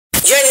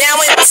You're now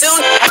in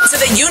tune to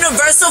the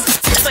Universal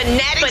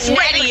Fanatics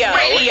Radio.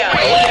 Right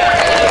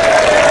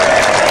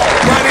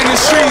in the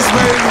streets,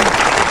 baby.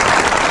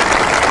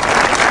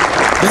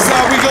 That's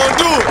how we gonna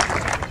do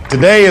it.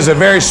 Today is a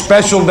very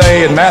special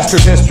day in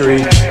Masters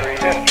history.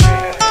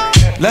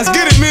 Let's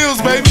get it, Mills,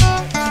 baby.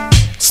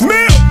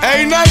 Smell.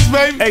 Hey, nice,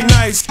 baby. Hey,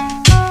 nice.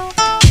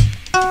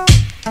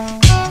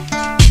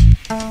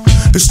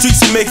 The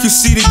streets will make you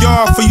see the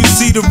yard for you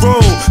see the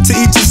road. To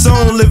each his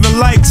own, living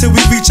life till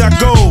we reach our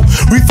goal.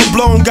 Reefer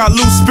blown, got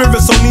loose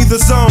spirits on either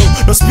zone.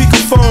 No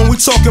speakerphone, we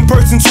talking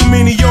person too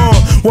many on.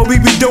 What we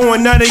be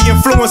doing, now they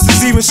influence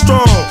is even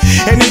strong.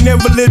 And they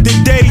never lived a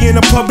day in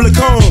a public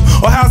home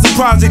or housing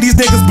project. These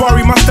niggas borrow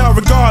my style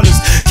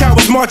regardless.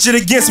 Cowards marching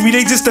against me,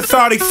 they just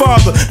defy their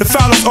father. The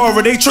foulest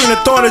aura, they train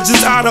the thought is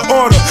just out of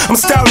order. I'm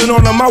styling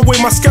on them, I weigh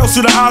my scouts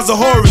through the eyes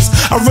of Horus.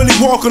 I really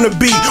walk on the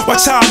beat,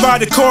 watch how I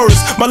ride the chorus.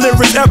 My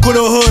lyrics echo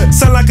the hood,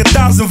 sound like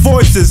 1,000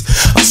 voices.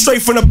 I'm straight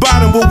from the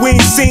bottom, but we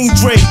ain't seen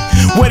Drake.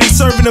 Where they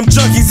serving them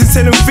junkies and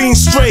send them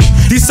fiends straight.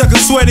 These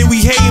suckers swear that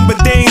we hating, but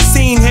they ain't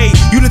seen hate.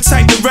 You the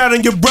type to rat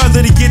on your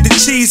brother to get the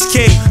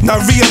cheesecake.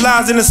 Not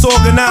realizing it's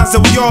organized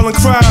that we all in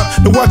crime.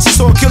 To watch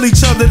us all kill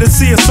each other, to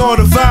see us all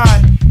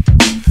divide.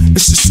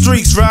 It's the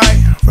streets,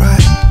 right?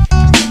 Right.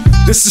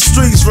 This the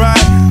streets,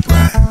 right?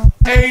 Right.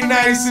 Ain't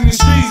nice in the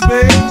streets,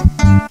 baby.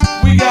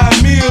 We got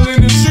meal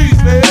in the streets,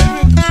 baby.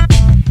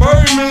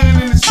 Birdman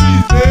in the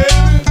streets,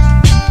 baby.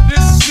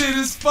 This shit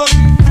is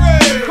fucking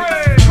crazy.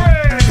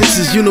 This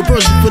is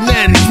Universal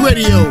Fanatics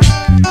Radio.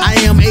 I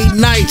am 8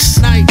 Nights.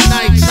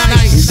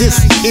 This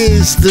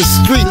is the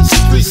streets.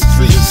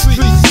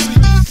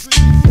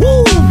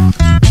 Woo!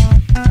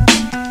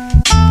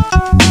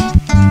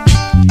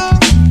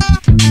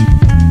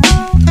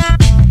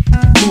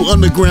 New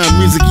underground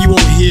music you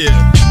won't hear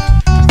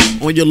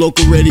on your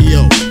local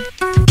radio,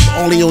 but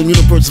only on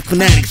Universal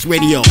Fanatics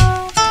Radio.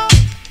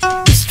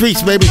 The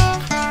streets, baby.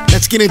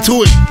 Let's get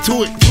into it.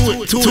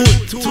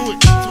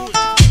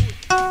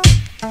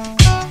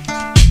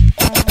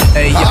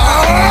 Hey, yo.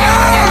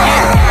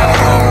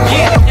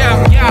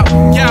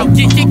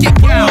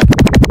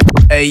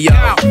 Hey, yo.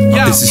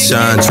 This is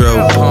Chandro.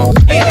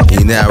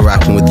 You're now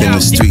rocking within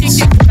the streets.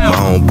 My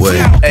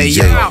homeboy,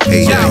 DJ.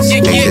 Hey, nice.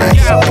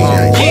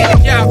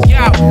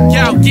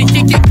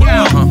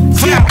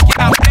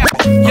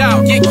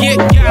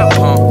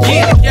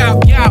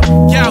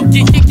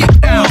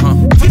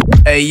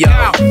 Hey, yo.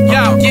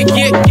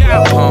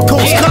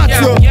 Coach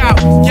Contra.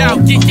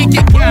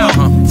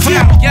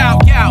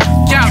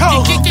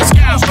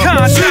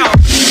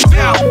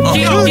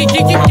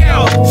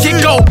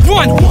 Go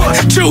 1,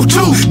 2, 3,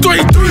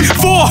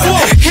 4.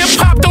 Hip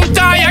hop don't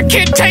die, I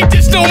can't take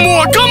this no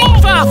more. Come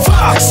on,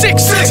 5,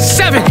 6,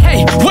 7.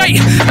 Hey, wait,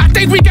 I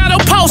think we got a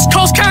post.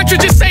 Coach Contra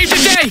just saved the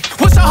day.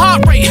 What's her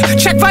heart rate?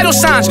 Check vital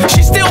signs.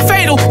 She's still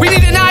fatal. We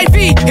need an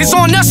IV. It's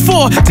on us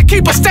to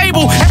keep her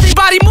stable.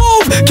 Everybody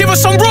move, give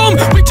us some room.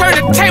 We turn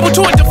the table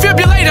to a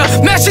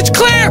defibrillator. Message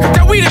clear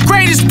that we the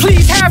greatest.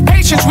 Please have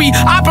patience. We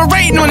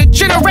operating on a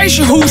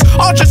generation whose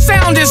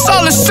ultrasound is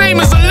all the same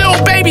as a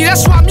little baby.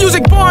 That's why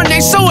music born,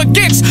 they so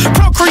against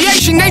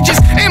procreation. They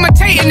just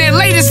imitating their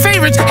latest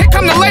favorites. Here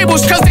come the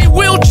labels, cause they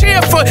will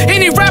cheer for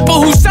any rapper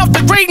who's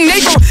self-degrading.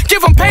 They gon'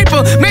 give them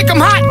paper, make them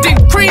hot, then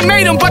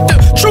cremate them. But the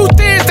truth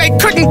is they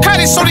couldn't cut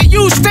it, so they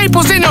use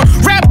staples in the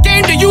rap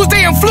game to use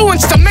their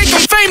influence to make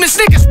them famous.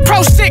 Niggas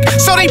pro-sick,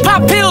 so they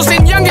pop pills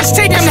and youngest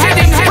take them, had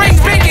them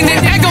brains bacon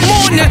and egg them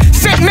on the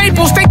scent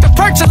maples. Think the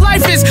perks of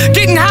life is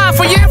getting high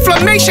for your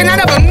inflammation. I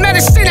never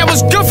medicine that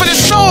was good for the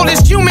soul.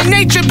 It's human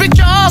nature, bitch,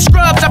 you're all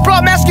scrubs. I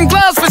brought masks and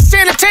gloves for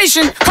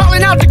sanitation.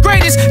 Calling out the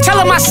greatest, tell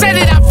them I said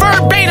it, I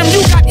verbatim.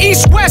 You got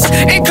East-West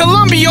in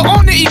Colombia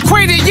on the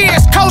equator. Yeah,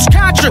 it's Coach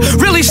Contra,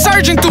 really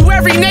surging through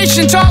every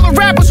nation. To all the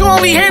rappers who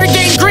only here to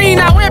gain green,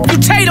 I'll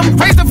amputate them.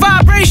 Raise the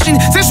vibration,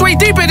 this way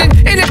deeper than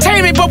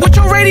entertainment. But with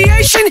your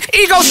radiation,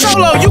 ego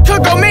solo, you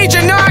could go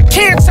major. No, I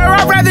can't, sir,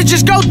 I'd rather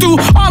just go through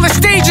all the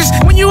stages.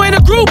 When you in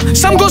a group,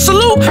 some go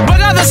salute,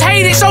 but others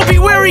hate it. So be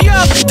wary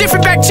of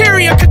different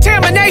bacteria,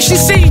 contamination.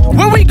 See,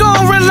 when we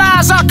gon'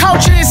 realize our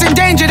culture is in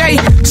danger, they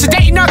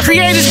sedating our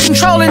creators,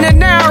 controlling the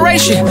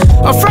narration.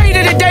 Afraid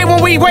of the day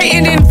when we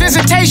waiting in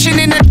visitation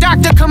and the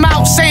doctor come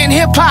out saying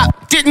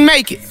hip-hop didn't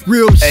make it.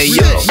 Real hey,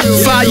 shit.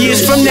 Yo. 5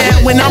 years from now,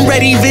 when I'm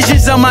ready,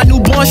 visions of my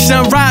newborn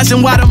son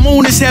rising while the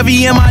moon is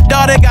heavy. And my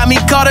daughter got me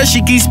caught her.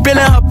 She keeps spilling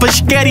her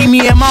spaghetti.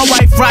 Me and my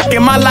wife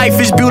rocking. My life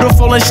is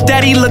beautiful and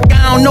steady. Look,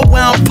 I don't know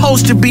where I'm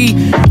supposed to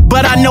be,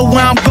 but I know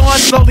where I'm going.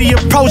 Slowly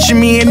approaching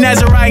me, and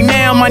as of right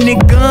now, my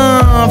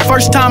nigga,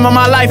 first time in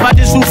my life, I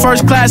just flew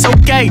first class.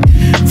 Okay,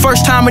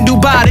 first time in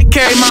Dubai, they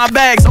carry my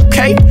bags.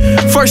 Okay,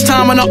 first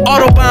time on the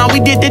Autobahn,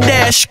 we did the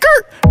dash.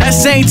 Skirt. That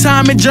same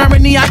time in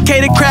Germany, I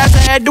catered crafts, I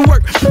had to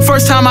work.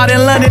 First time out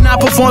in London, I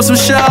performed some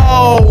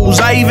shows.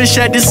 I even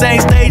shared the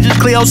same stage as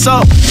Cleo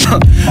Soul.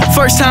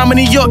 First time in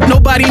New York,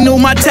 nobody knew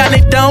my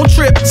talent, don't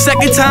trip.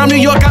 Second time New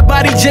York, I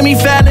bodied Jimmy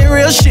Fallon,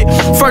 real shit.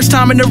 First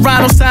time in the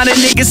Rhino, signed a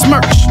nigga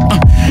Smirch.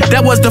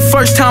 That was the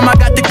first time I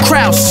got the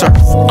crowd surf.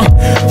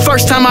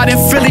 First time out in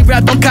Philly,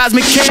 rapped on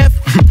Cosmic Kev.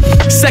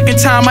 Second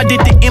time I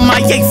did the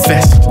MIA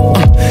Fest.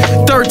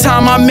 Third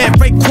time I met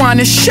Raekwon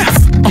and Chef.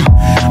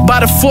 By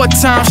the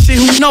fourth time, shit,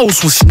 who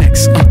knows what's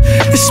next?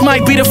 This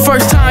might be the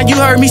first time you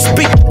heard me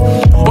speak,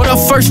 or the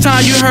first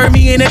time you heard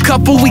me in a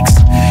couple weeks.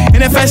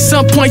 And if at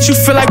some point you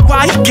feel like,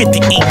 why you get to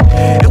eat?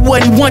 It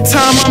wasn't one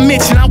time I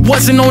mentioned I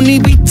wasn't on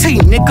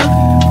EBT, nigga.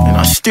 And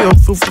I still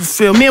feel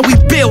fulfilled. Man, we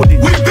build it.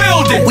 We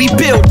build it. We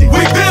build it.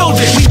 We build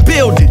it. We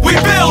build it. We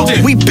build it.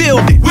 We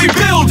build it. We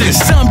build it.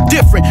 Some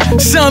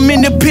different, some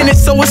independent,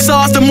 so it's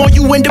ours. The more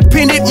you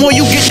independent, more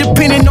you get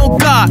dependent on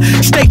God.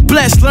 Stay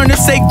blessed, learn to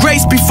say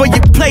grace before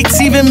your plates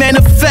even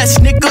manifest,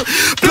 nigga.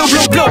 Blow,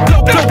 blow, blow,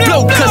 blow, blow,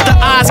 blow, cause the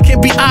odds can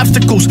be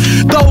obstacles.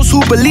 Those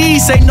who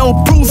believe say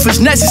no proof is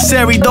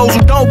necessary. Those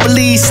who don't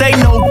believe say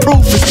no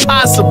proof is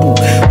possible.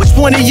 Which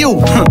one of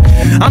you?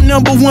 I'm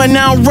number one,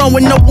 I don't run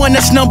with no one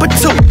that's number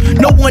two.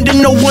 No wonder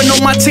no one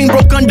on my team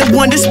broke under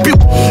one dispute.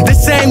 The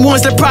same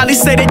ones that probably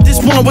say that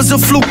this one was a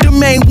fluke. The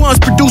main ones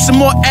producing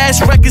more ass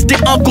records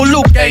than Uncle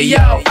Luke. Hey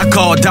yo, I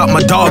called out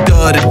my dog the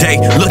other day,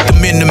 looked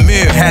him in the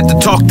mirror, had to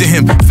talk to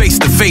him face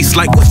to face,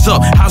 like what's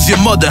up, how's your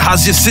mother,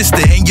 how's your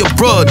sister and your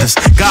brothers?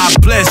 God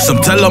bless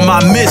him, tell him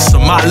I miss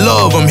him, I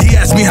love him. He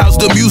asked me how's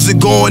the music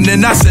going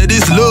and I said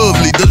it's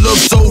lovely. The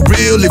love's so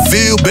real, it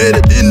feel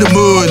better than the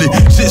money.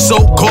 Shit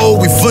so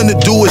cold, we finna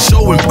do a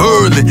show in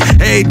Berlin.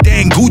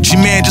 Everything Gucci,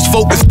 man, just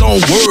focused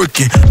on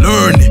working,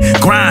 learning,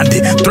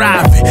 grinding,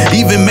 thriving.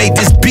 Even made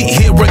this beat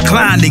here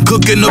reclining,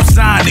 cooking up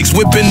sonics,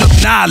 whipping up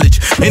knowledge.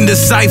 In the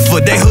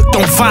cypher, they hooked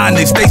on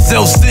phonics. They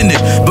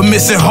self-centered, but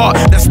missing heart,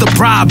 that's the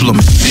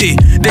problem. Shit,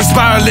 they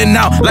spiraling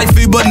out like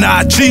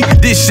Fibonacci.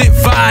 This shit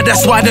fire,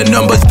 that's why the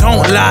numbers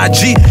don't lie,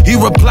 G. He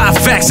reply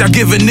facts, I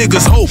giving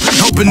niggas hope,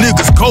 helping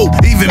niggas cope.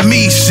 Even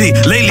me,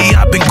 shit, lately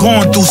I've been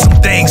going through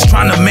some things,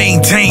 trying to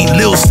maintain.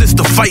 Lil'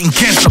 sister fighting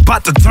cancer,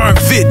 about to turn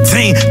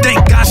 15.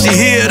 Thank God she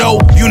here though.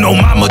 You know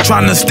mama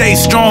trying to stay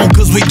strong,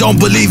 cause we don't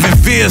believe in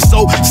fear.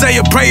 So say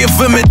a prayer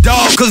for me,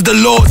 dog, cause the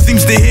Lord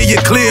seems to hear you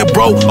clear,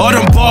 bro. All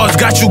them bars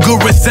got you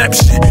good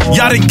reception.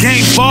 Y'all done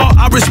came far,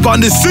 I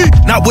responded, see,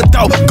 not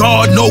without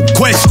God, no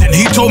question.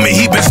 He told me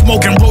he been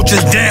smoking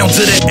roaches down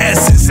to the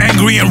essence.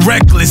 Angry and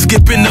reckless,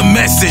 skipping the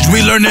message.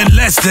 We learning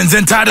lessons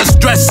and tired of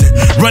stressing.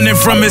 Running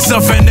from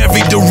himself in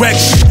every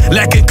direction,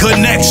 lacking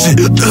connection.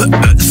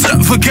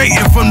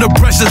 Suffocating from the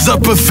pressures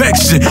of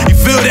perfection. You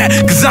feel that?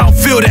 Cause I don't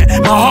feel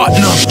that. My heart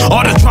numb.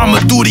 All the trauma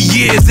through the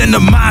years and the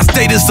mind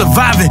state of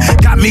surviving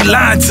got me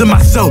lying to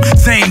myself,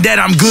 saying that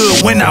I'm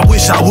good when I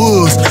wish I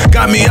was.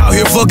 Got me out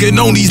here fucking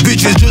on these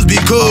bitches just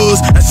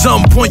because. At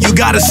some point you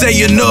gotta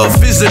say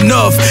enough is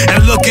enough.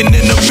 And looking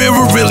in the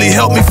mirror really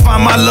helped me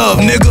find my love,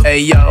 nigga. Hey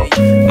yo,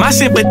 my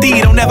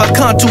sympathy don't ever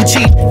come too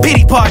cheap.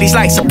 Pity parties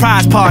like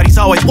surprise parties,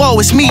 always, whoa,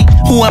 it's me.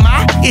 Who am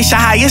I? It's your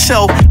higher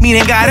self,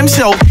 meaning God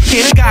himself.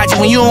 Here to guide you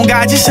when you don't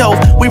guide yourself.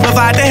 We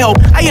provide the help.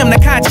 I am the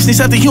consciousness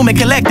of the human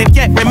collective,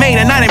 yet remain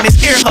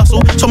anonymous. Ear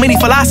hustle, so many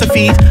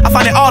philosophies. I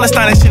find it all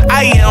astonishing.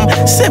 I am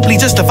simply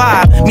just a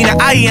vibe, meaning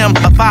I am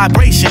a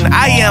vibration.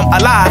 I am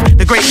alive.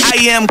 The great I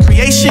am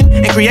creation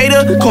and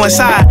creator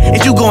coincide.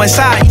 If you go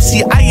inside, you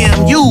see I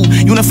am you,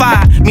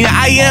 unified. Meaning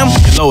I am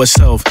your lower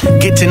self.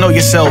 Get to know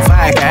yourself,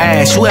 I can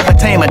ask. You ever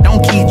tame her,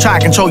 don't keep try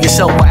to control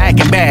yourself by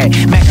acting bad.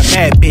 Mac a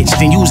bad bitch,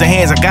 then use the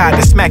hands of God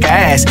to smack her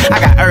ass. I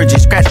got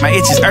urges, scratch my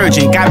itches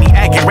urgent, got me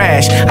acting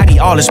rash. I need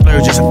all the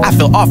splurges, I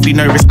feel awfully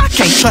nervous. I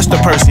can't trust a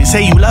person,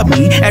 say you love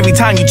me. Every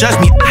time you judge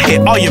me, I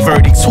hit all your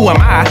verdicts. Who am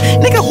I?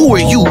 Nigga, who are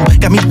you?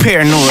 Got me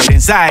paranoid,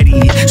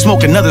 anxiety.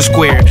 Smoke another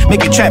square,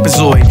 make it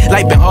trapezoid.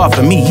 Life been hard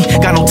for me,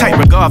 got no tight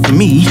regard for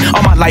me.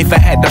 All my life I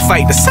had to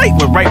fight the sight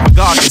with right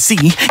regard to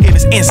see. It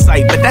was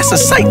insight, but that's a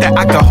sight that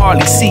I could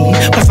hardly see.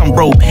 Plus I'm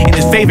broke, and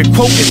his favorite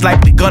quote is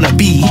likely gonna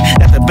be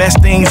that the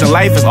best things in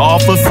life is all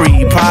for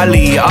free.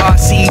 Probably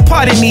RC,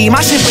 pardon me,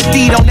 my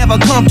sympathy don't never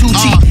come too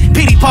cheap.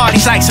 Pity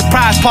parties like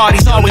surprise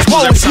parties, always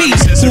woe is me.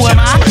 Who am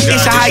I?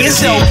 It's your higher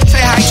self.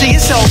 Say hi to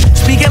yourself.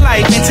 Speaking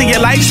life into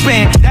your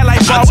lifespan. That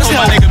life bar was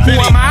hell. Who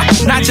am I?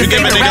 Not your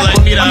favorite rapper.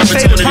 I'm a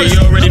favorite person.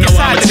 You already know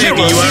I'm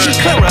taking you out.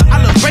 Clearer.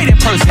 I look great in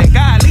person.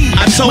 God leave.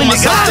 I told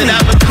myself that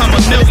I'd become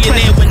a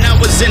millionaire when I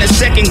was in the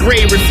second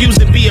grade. Refused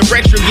to be a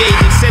retrograde.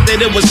 They said that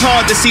it was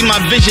hard to see my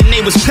vision.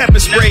 They was pepper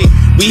spray.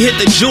 We hit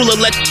the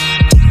jeweler.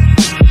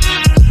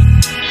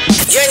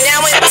 You're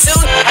now in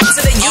tune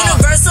to the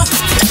Universal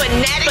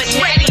Fanatics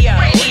Radio.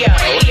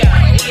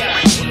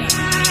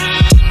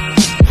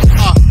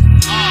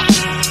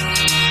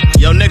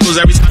 Yo, Nichols,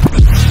 every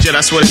time shit,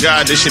 I swear to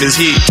God, this shit is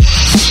heat.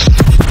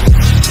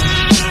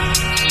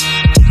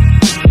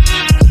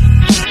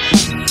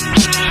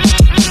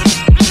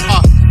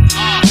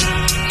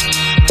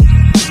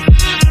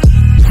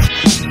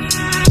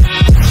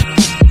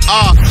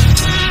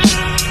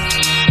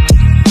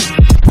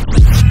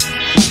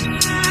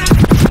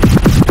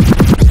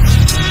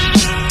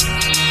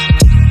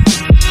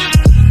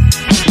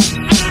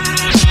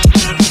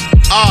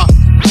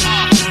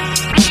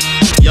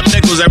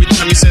 Every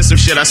time you send some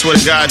shit, I swear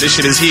to God, this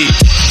shit is heat.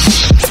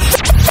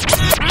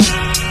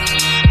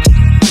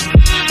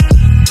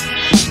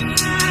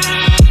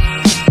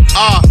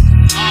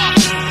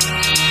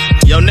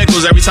 Yo, Nichols.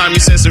 Jules, every time you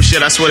send some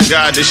shit, I swear to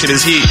God, this shit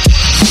is heat.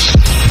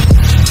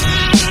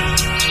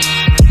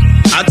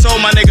 I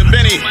told my nigga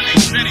Benny,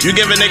 you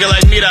give a nigga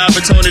like me the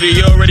opportunity,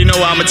 you already know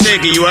I'ma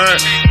take it, you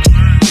heard?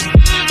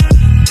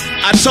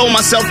 I told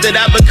myself that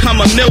I'd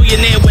become a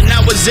millionaire when I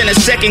was in the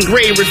 2nd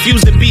grade.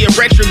 Refused to be a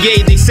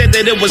retrograde. They said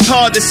that it was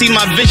hard to see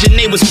my vision.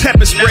 They was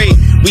pepper spray.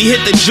 We hit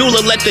the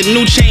jeweler, let the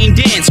new chain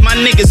dance. My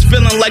niggas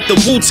feeling like the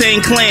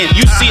Wu-Tang Clan.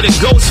 You see the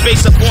ghost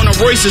face up on the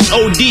Royce's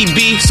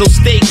ODB, so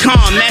stay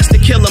calm. Master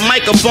killer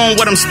microphone,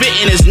 what I'm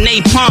spitting is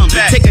napalm.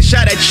 Take a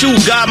shot at you,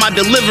 God, my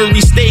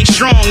delivery stay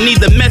strong.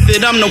 Need the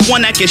method, I'm the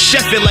one that can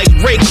chef it like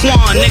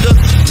Raekwon, nigga.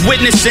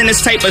 Witnessing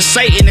this type of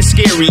sight and it's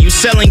scary. You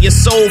selling your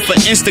soul for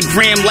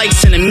Instagram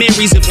likes and the Marys.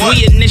 If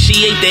we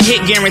initiate the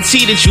hit,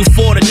 guarantee that you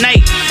for the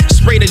night.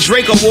 Spray the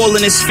Draco all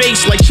in his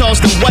face like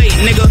Charleston White,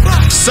 nigga.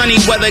 Sunny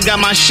weather, got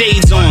my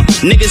shades on.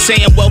 Niggas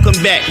saying welcome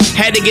back,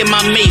 had to get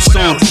my mace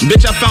on.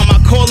 Bitch, I found my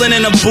calling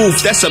in a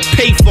booth, that's a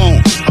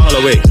payphone. All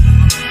the way.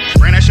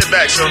 Bring that shit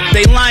back, so.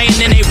 They lying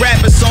in they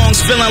rapping songs,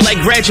 feeling like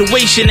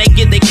graduation, they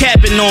get they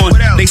capping on.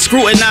 They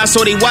scrutinize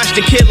so they watch the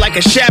kid like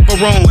a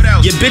chaperone.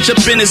 Your bitch up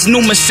in this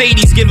new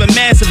Mercedes, giving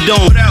massive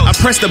dome. I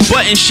press the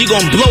button, she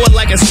gon' blow it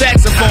like a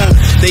saxophone.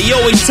 They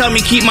always tell me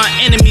keep my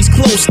enemies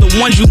close. The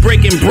ones you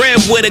breaking bread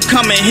with it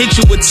come and hit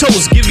you with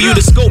toast. Give you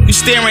the scope, you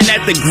staring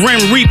at the Grim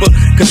Reaper.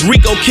 Cause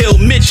Rico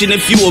killed Mitch, and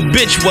if you a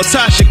bitch, well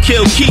Tasha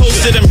killed Keith.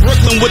 Posted in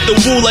Brooklyn with the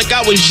woo like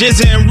I was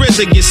Jizza and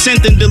RZA. Get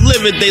sent and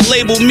delivered, they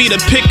labeled me the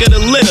pick of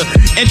the litter.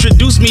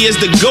 Introduce me as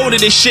the GOAT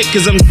of this shit,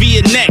 cause I'm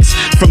via next.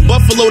 From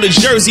Buffalo to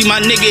Jersey, my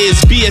nigga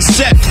is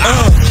BSF.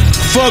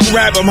 Fuck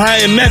rap, I'm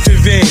high in method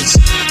vans.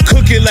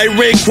 Cook it like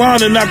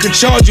Raekwon and I could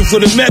charge you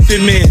for the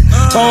method man.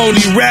 I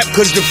only rap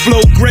cause the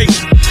flow great.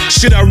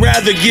 Should I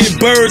rather get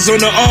birds on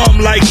the arm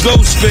like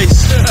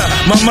Ghostface?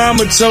 My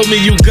mama told me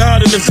you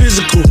God in the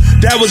physical.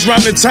 That was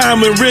around the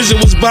time when RZA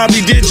was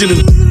Bobby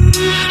Digital.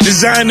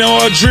 Designer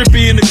all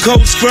drippy and the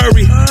coat's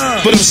furry,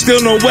 but I'm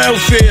still on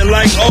welfare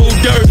like Old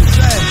Dirty.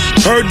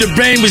 Heard the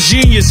brain was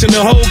genius and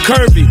the whole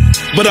curvy,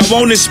 but I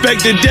won't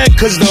inspect the deck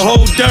cause the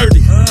whole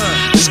dirty.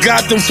 It's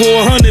Gotham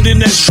 400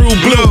 and that's true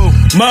blue.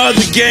 My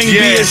other gang,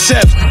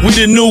 BSF, we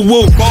the new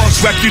woo.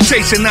 Boss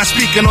reputation, not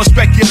speaking on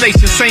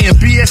speculation. Saying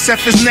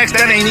BSF is next,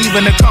 that ain't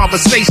even a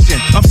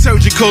conversation. I'm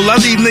surgical, I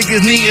leave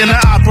niggas needing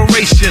an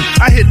operation.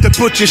 I hit the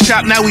butcher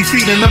shop, now we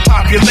feeding the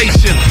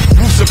population.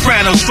 Roof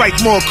soprano, strike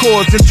more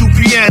chords than 2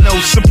 pianos.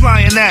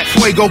 Supplying that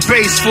fuego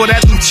bass for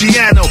that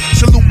Luciano.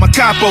 Salute my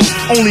capos,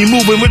 only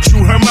moving with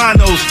true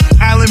hermanos.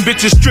 Island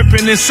bitches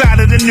stripping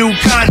inside of the new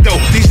condo.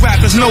 These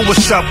rappers know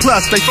what's up,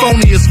 plus they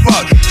phony as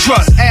fuck.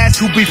 Trust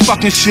ass who be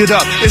fucking shit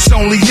up. It's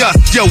only us,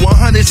 yo,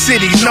 100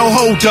 cities, no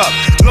hold up.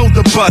 Load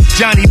the bus,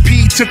 Johnny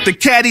P took the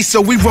caddy, so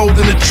we rolled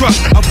in the truck.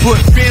 I put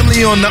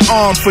family on the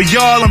arm for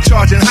y'all, I'm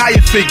charging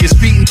higher figures.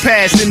 Beating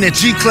past in the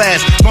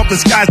G-class, bumping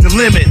sky's the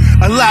limit.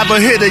 A lava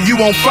hitter, you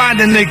won't find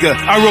a nigga.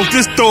 I wrote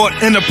this thought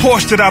in the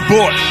Porsche that I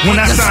bought when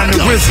I signed the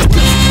RZA.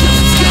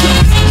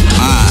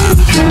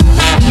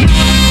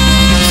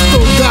 So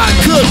God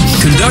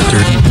cooks.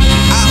 Conductor.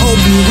 I hope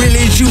you real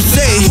as you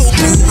say.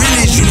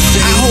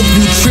 I hope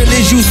you trill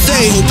as you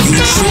say.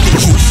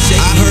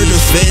 I heard the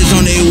feds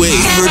on their way.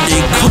 I heard they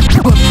come.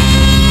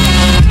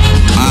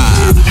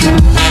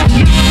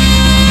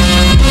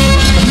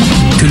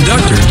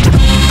 Conductor.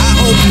 I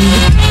hope you.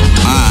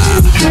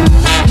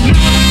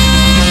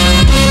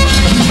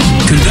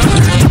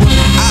 Conductor.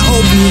 I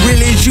hope you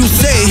real as you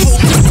say.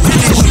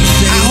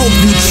 I hope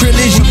you trill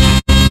as you.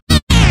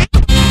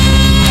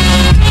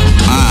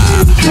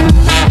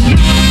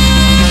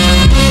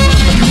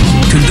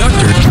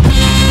 Conductor.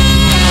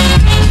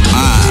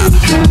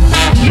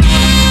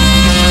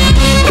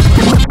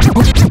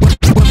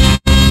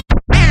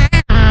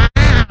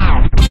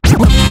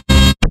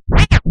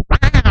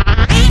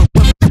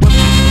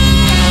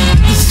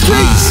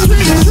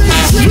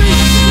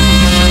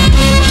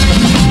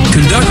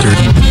 Conductor.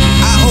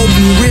 I hope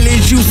you real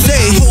as you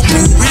say.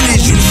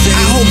 I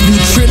hope you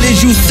trill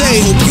as you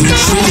say.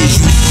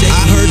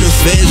 I heard the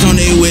feds on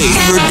their way. I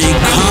heard they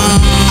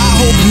come. I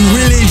hope you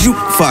real as you.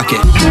 Fuck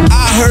it.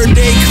 I heard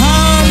they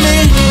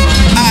coming.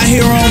 I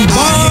hear them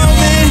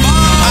bombing.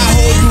 I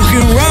hope you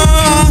can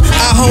run.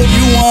 I hope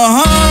you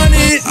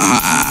 100.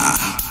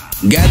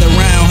 Gather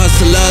round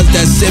hustlers,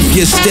 that's if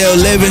you're still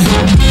living.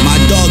 My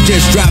dog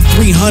just dropped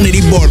 300,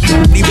 he bought.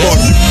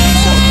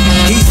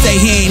 He say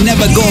he ain't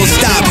never gonna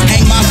stop.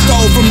 Hang my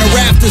soul from the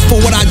rafters for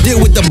what I did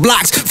with the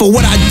blocks, for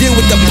what I did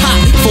with the pop,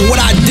 for what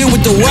I did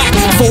with the rock,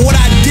 for what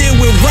I did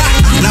with rock.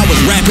 And I was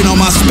rapping on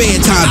my spare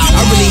time.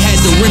 I really had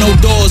the rental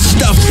doors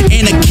stuffed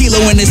and a kilo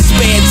in this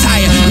spare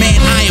tire.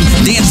 Man, I am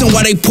dancing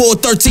while they pull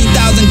 13,000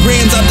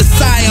 grams out the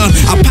Scion.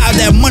 I piled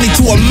that money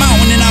to a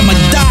mountain and I'ma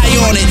die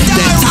on it.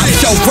 That top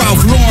shelf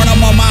Ralph Lauren,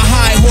 I'm on my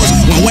high horse.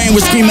 When Wayne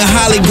was screaming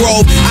Holly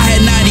Grove, I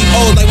had 90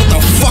 O's. Like what the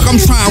fuck I'm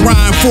trying to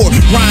rhyme for?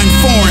 Rhyme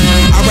foreign.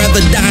 I'd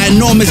rather die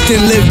enormous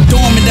than live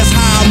dormant. That's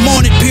how I'm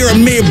on it.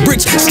 Pyramid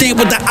bricks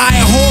stamped with the eye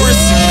of Horus.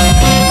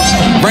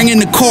 Bring in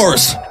the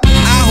chorus.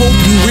 I hope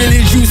you real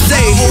as you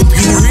say. I hope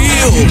you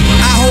real.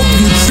 I hope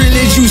you trill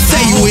as you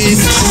say. You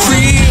is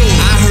real.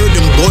 I heard the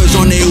boys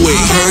on their way.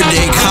 I heard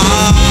they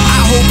come.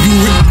 I hope you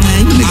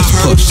man, you niggas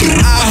pussy.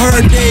 I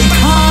heard they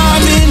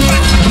coming.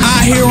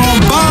 I hear them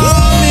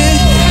bombing.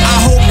 I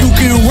hope you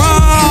can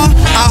run.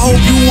 I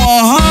hope you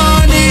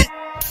 100.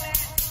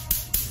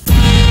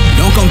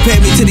 Don't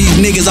compare me to these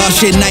niggas, all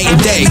shit night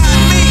and day.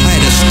 I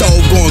had a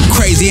stove going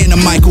crazy in the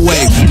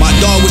microwave. My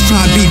dog was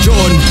trying to be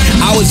Jordan.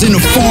 I was in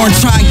the foreign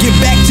trying to get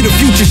back to the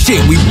future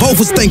shit. We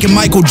both was thinking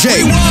Michael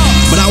J.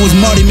 But I was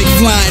Marty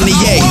McFly in the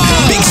A.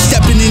 Big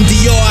stepping in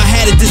Dior, I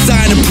had to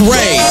design a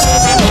parade.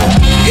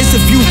 It's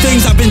a few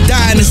things I've been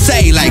dying to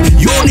say. Like,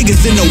 you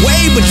niggas in the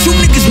way, but you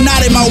niggas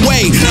not in my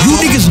way. You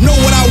niggas know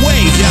what I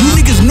weigh. You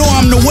niggas know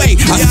I'm the way.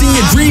 I seen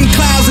your dream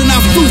clouds and I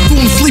flew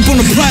through them, sleep on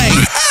the plane.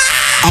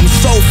 I'm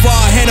so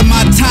far ahead of my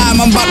time,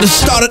 I'm about to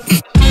start it.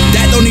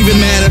 That don't even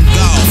matter.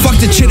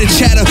 Fuck the chitter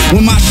chatter.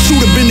 When my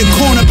shoot up in the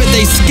corner, bet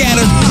they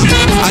scatter.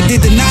 I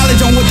did the knowledge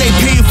on what they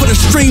paying for the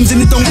streams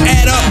and it don't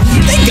add up.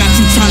 They got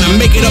you trying to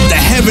make it up to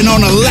heaven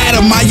on a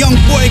ladder. My young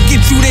boy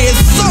get you there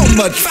so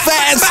much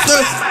faster.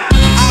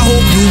 I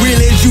hope you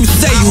real as you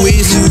say you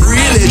is.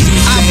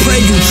 I pray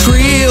you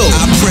trill.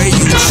 I pray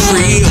you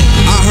trill.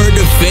 I heard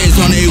the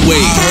feds on their way.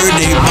 I heard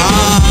they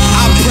bomb.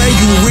 I pray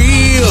you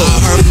real.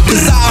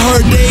 Cause I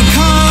heard they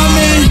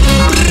coming.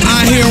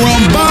 I hear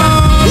them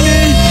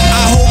bombing.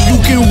 I hope you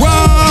can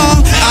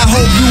run. I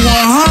hope you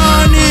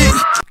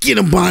 100. Get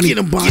him, Bonnie. Get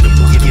him, Bonnie.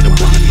 Get him,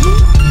 Bonnie.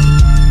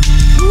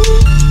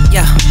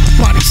 Yeah.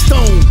 Bonnie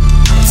Stone.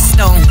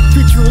 Stone.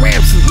 Picture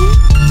Ransom.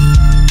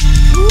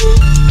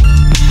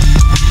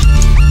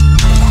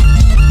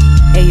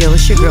 Hey yo,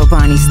 it's your girl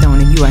Bonnie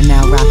Stone, and you are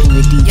now rocking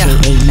with DJ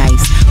A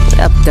Nice. What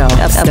up, dog?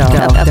 Up, dog?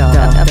 Up, dog?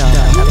 Up,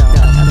 dog?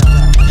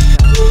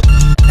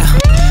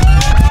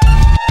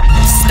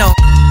 Stone.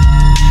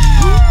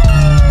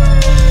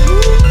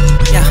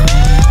 Yeah.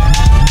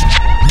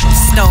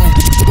 Stone.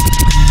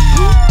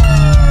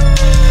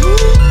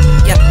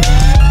 Yeah.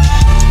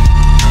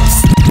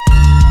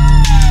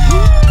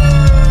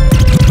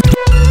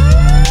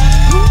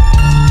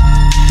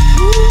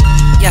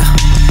 Yeah.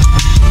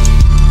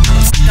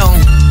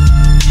 Stone.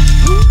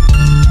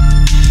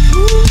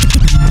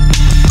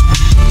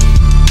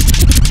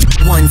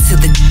 1 to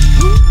the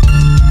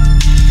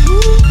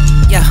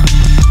yeah.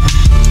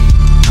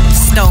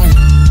 Stone.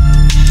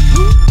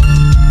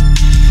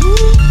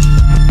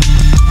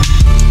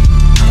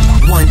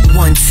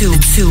 1, 2,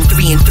 2,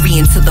 3 and 3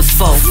 into the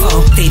 4.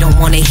 They don't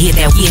wanna hear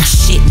that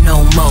shit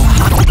no more.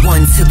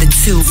 1 to the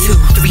 2,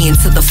 3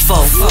 into the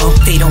 4.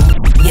 They don't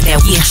hear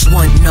that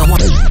one no.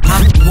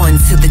 1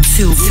 to the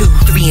 2,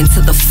 3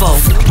 into the 4.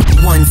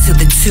 1 to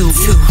the 2,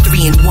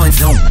 3 and 1.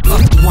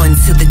 1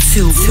 to the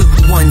 2,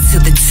 1 to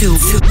the 2,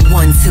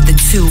 1 to the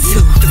 2,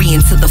 3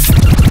 into the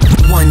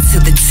 1 to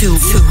the 2,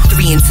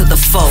 3 into the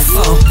 4.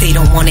 They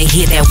don't wanna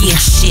hear that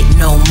shit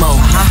no more.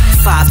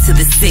 5 to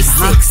the 6,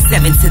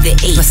 7 to the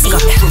 8. Let's go.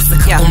 A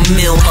couple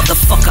mil,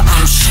 motherfucker,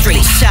 I'm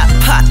straight. Shot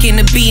Pac in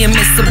a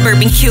BMS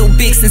Suburban, kill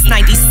big since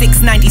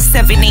 96,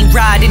 97, ain't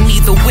riding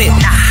neither whip.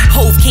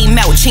 Hove came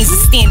out, changed the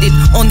standard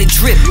on the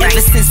drip. Ever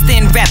since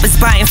then, rappers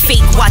buying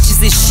fake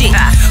watches and shit.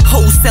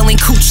 Hoes selling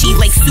coochie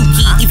like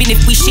Suki, even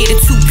if we share the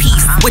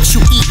 2-piece. What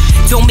you eat,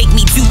 don't make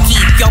me dookie.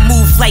 Y'all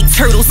move like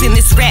turtles in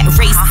this rat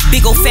race.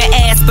 Big ol' fat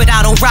ass, but I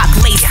don't rock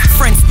lace.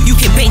 Friends, you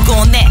can bank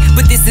on that,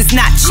 but this is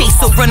not chase.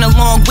 So run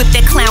along with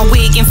that clown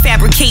wig and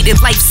fabricated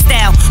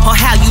lifestyle on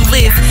how you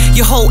live.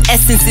 Your whole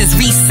essence is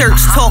research.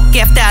 Talk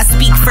after I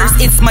speak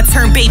first. It's my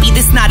turn, baby,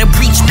 this not a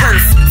breach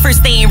birth.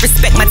 First they ain't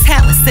respect my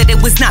talent, said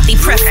it was not their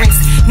preference.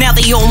 Now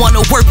they all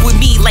wanna work with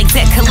me like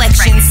Debt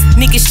Collections.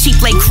 Niggas cheap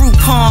like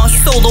Groupon.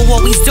 Solo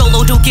always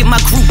dolo, don't get my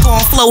group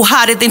on. Flow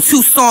hotter than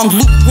 2 songs,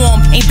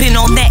 lukewarm. Ain't been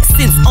on that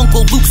since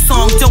Uncle Luke's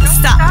song. Don't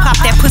stop, pop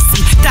that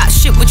pussy, dot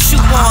shit with you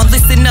on.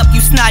 Listen up,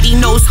 you snotty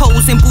nose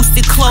hoes and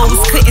boosted clothes.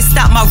 Couldn't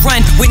stop my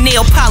run with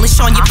nail polish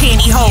on your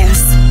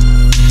pantyhose.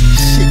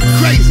 Shit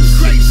crazy,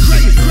 crazy,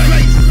 crazy,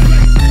 crazy.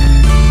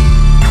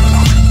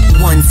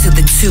 1 to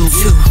the 2,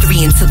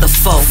 3 into the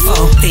 4.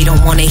 They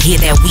don't wanna hear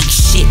that weak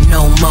shit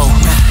no more.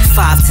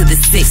 5 to the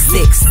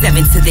 6,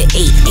 7 to the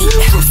 8.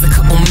 Gross a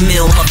couple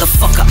mil,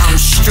 motherfucker, I'm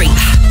straight.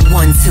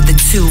 1 to the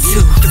 2,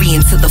 3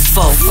 into the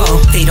 4.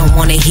 They don't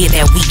wanna hear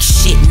that weak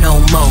shit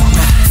no more.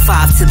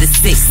 5 to the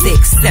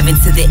 6, 7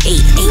 to the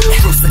 8.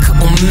 Gross a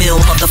couple mil,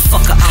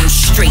 motherfucker, I'm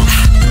straight.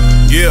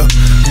 Yeah,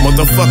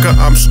 motherfucker,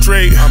 I'm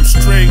straight.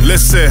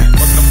 Listen,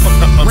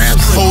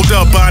 hold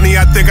up, Bonnie,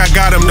 I think I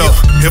got him though.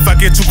 If I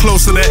get too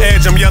close to the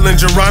edge, I'm yelling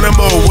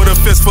Geronimo with a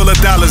fist full of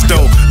dollars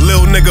though.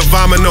 Lil nigga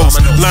vominos,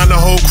 line the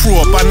whole crew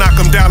up, I knock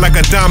him down like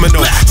a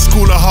domino.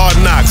 School of hard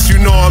knocks, you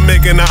know I'm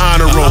making the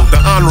honor roll. The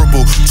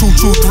honorable, 2,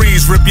 2,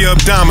 3s, rip your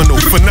abdominal.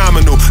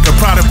 Phenomenal, the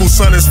prodigal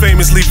son is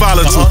famously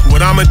volatile.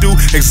 What I'ma do,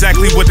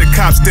 exactly what the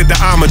cops did to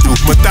I'ma do.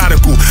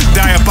 Methodical,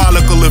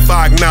 diabolical if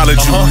I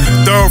acknowledge you.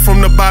 Thorough from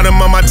the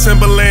bottom of my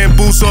Timberland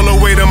boots all the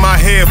way to my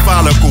hair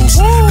follicles.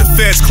 The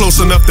feds close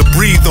enough to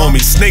breathe on me.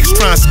 Snakes niggas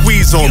try and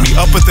squeeze on me.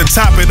 Up at the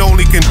top, it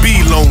only can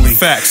be lonely.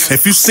 Facts.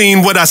 If you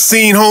seen what I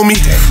seen, homie,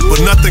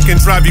 but nothing can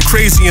drive you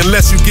crazy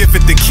unless you give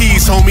it the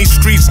keys, homie.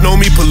 Streets know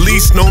me,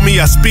 police know me.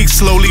 I speak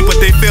slowly, but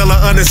they fail to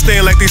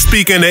understand like they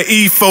speak in the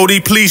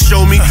E40. Please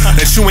show me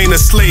that you ain't a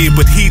slave,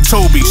 but he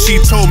told me, she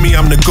told me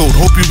I'm the GOAT.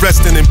 Hope you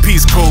resting in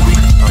peace, Kobe.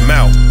 I'm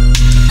out.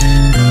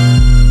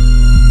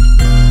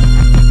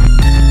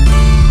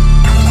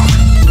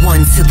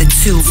 One to the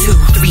two,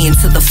 three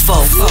into the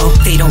four.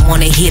 They don't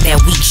wanna hear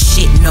that weak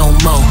shit no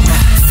more.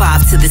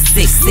 5 to the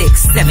 6,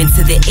 7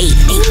 to the 8.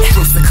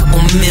 Close a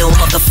couple mil,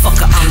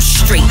 motherfucker, I'm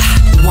straight.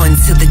 1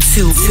 to the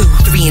 2,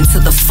 3 into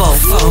the 4.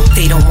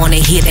 They don't wanna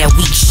hear that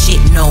weak shit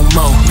no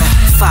more.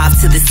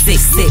 5 to the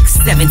 6,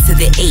 7 to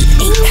the 8.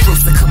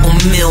 Close a couple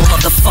mil,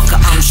 motherfucker,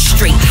 I'm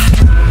straight.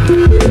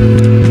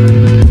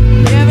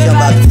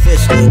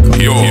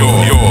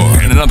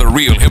 You're in another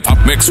real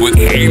hip-hop mix with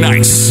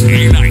A-Nice.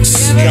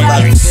 A-Nice.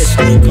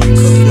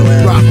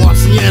 Rock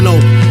Marciano.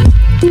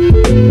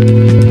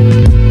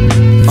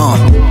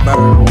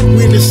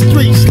 We in the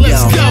streets,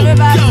 let's go.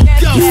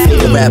 You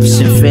feel raps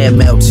and fan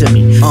mail to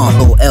me.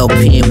 Little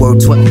LP and word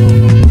 20.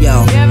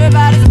 Yo.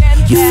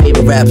 Your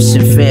favorite rappers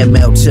and fan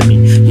mail to me.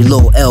 Your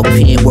little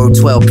LP and word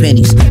 12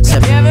 pennies.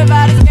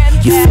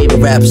 Your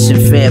favorite rappers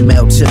and fan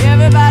mail to me.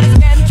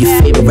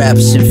 Your favorite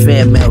rappers and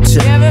fan mail to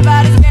me.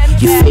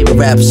 Your favorite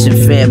rappers and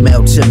fan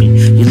mail to me.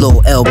 Your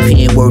little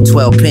LP and word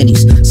 12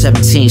 pennies.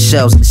 17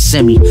 shells in the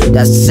semi.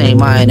 That's the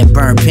same iron that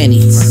burned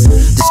pennies.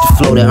 This the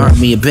flow that earned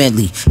me a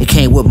Bentley. It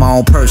came with my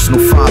own personal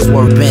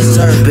Farnsworth Bentley.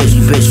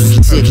 Bitch was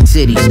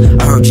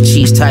titties. I heard your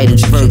cheese tight and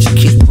your virgin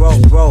kiss.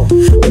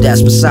 But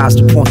that's besides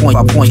the point.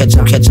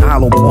 Catch a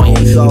hollow point.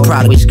 You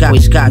probably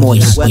got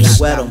moist.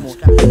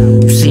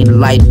 You seen the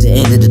light at the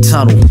end of the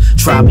tunnel.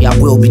 Try me, I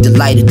will be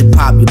delighted to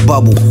pop your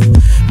bubble.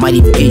 Might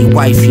even get your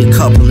wifey a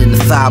couple in the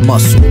thigh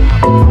muscle.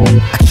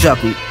 I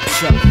chuckled.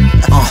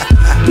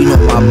 You know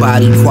my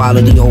body,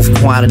 quality over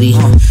quantity.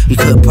 You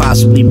couldn't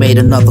possibly made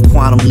another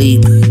quantum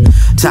leap.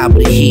 Top of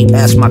the heap,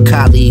 ask my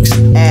colleagues.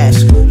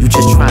 Ask, you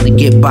just trying to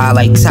get by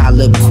like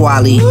Talib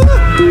Kweli.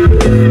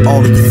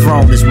 Only the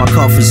throne is my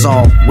comfort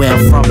zone. Where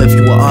I'm from, if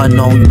you were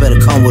unknown, you better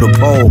come with a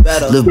pole.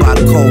 Live by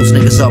the codes,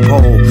 niggas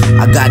uphold.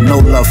 I got no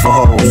love for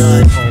hoes.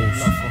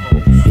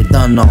 You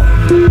done know.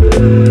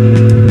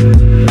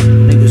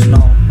 Niggas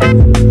know.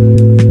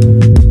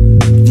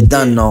 You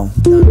done know.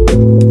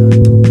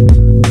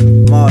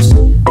 Marcy.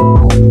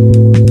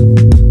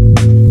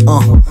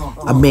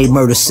 I made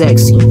murder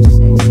sexy.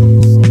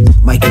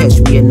 Might catch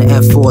me in the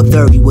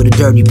F430 with a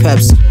dirty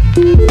Pepsi.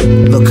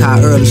 Look how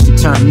early she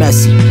turned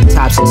messy.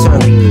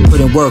 Topsy-turvy, put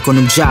in work on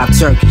them job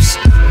turkeys.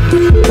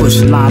 Push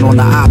the line on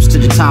the ops to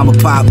the time of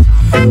pop.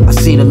 I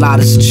seen a lot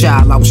as a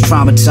child, I was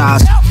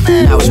traumatized.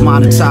 Now it's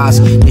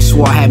monetized. They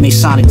swore I had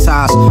Masonic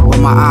ties, but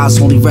my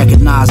eyes only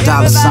recognize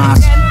dollar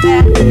signs.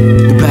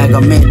 The bag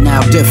I'm in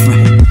now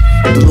different.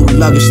 The Louis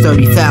luggage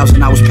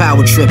 30,000, I was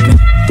power tripping.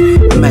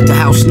 I'm at the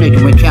house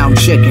snickering, counting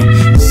chicken.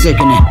 It's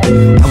sickening.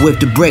 I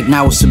whipped a brick,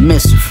 now it's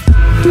submissive.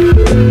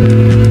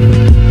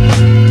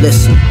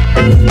 Listen.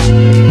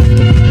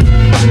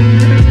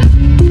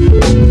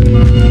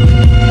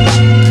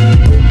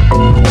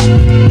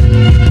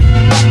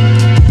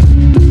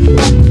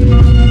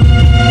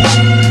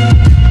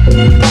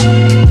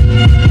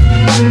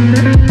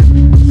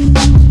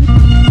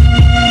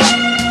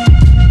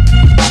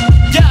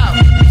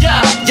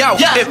 Yo,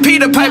 if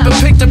Peter Piper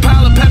picked a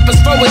pile of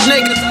peppers for his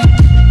niggas.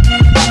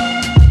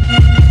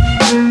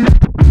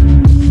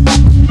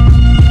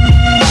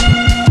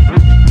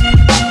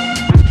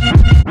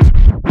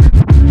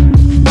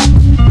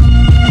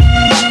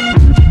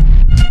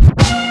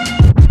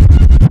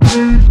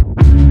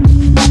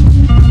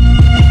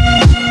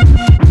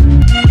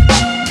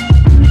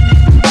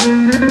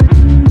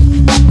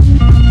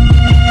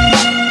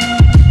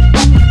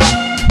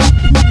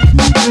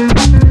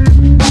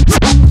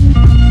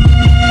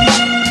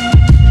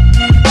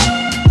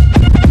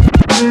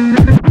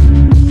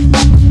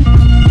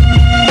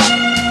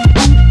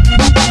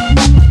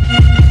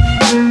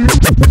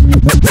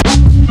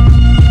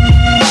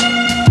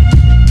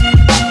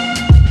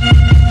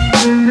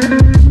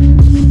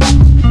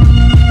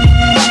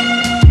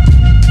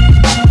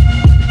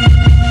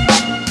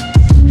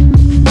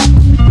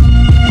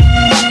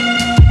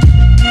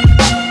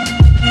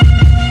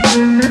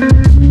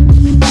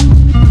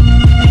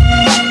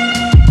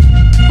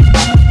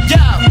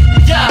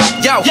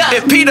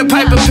 If Peter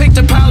Piper picked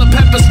a pile of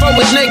peppers for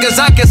his niggas,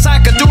 I guess I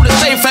could do the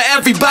same for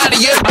everybody.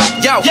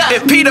 Yo,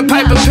 if Peter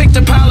Piper picked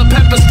a pile of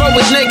peppers for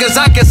his niggas,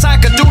 I guess I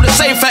could do the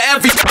same for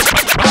every.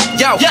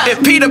 Yo,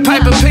 if Peter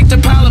Piper picked a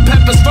pile of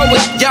peppers for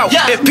his. Yo,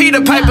 if Peter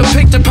Piper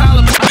picked a pile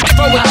of peppers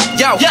for his.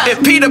 Yo, if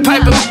Peter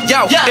Piper.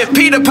 Yo, if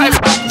Peter Piper.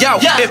 Yo,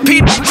 if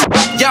Peter.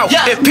 Yo,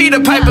 if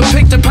Peter Piper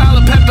picked a pile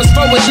of peppers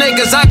for his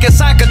niggas, I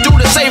guess I could do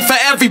the same for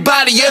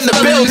everybody in the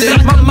building.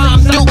 My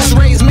mom Dukes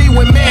raised me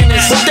with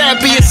manners. With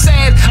that being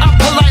said, I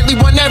politely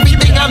want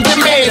everything I'm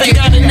demanding.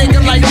 Got a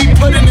nigga like me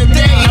put in the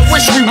day. I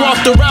wish we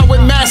walked around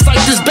with masks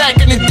like this back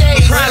in the day.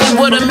 Probably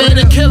would've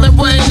made a killing,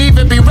 wouldn't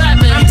even be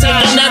rapping. I'm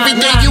taking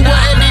everything, you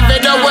wouldn't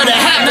even know what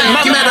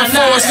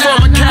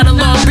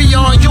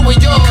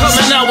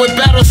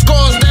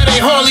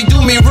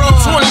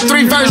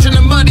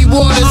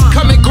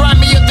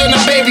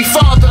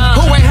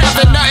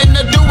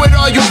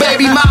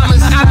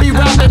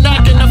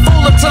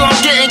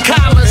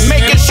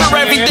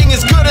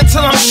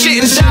till I'm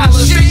shitting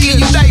dollars.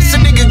 Thinking you nice, a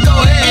nigga, go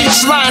ahead.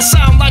 Each line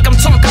sound like I'm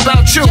talking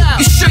about you.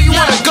 You sure you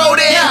wanna go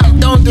there?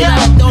 Don't do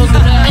that, don't do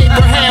that.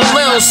 Abraham,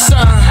 Lil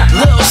Son,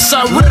 Lil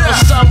Son, Real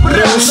Son,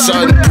 Real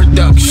Son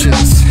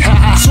Productions.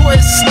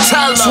 Twist,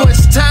 tell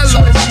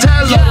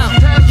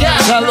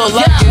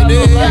like it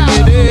is.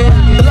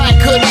 Black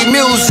hoodie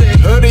music.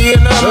 Hoodie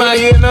in the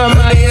mic.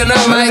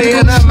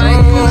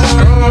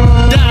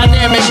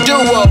 Dynamic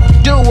duo.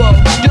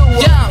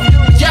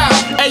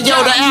 Hey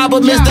yo, the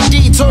album is the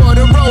detour.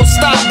 The road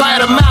stop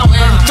by the mountain.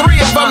 3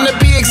 of them to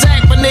be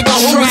exact, but nigga,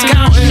 who is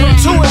counting?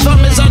 2 of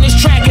them is on this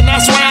track, and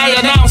that's why I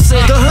announce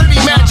it. The hoodie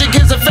magic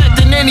is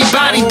affecting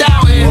anybody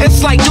doubting.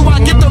 It's like, do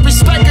I get the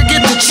respect or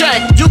get the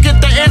check? You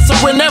get the answer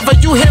whenever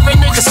you hear a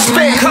nigga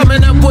spit.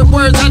 Coming up with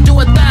words, I do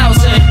 1,000.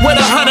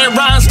 With 100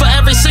 rhymes for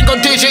every single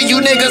digit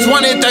you niggas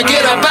wanted to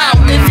get about.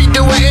 If he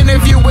do an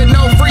interview with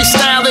no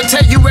freestyle, and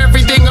tell you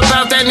everything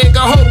about that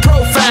nigga whole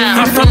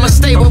profile. I'm from a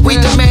state where we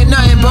demand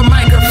nothing but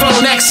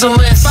microphone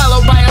excellence,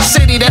 followed by a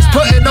city that's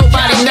putting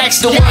nobody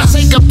next to us.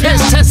 Take a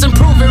piss test and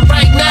prove it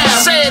right now.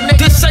 Say it,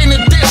 nigga. This ain't a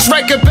diss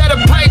record, better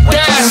pipe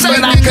down.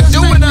 But I could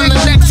do it on the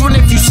next one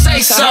if you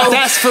say so.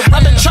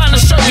 I've been trying to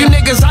show you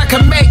niggas I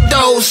can make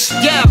those.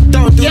 Yeah,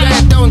 don't do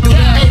that, don't do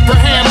that.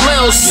 Abraham,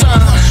 Lil Son,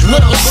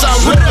 Real Son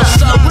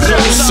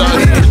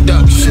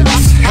Productions.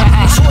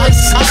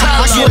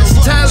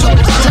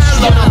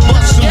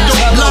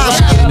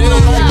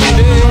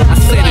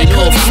 I said it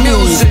all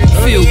smooth.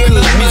 Feel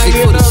good music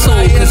for the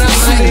soul, cause it's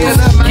smooth.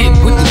 Get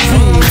with the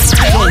groove,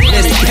 don't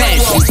let it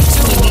pass you.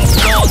 Between these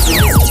bars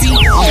and this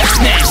beat, I'ma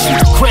smash you.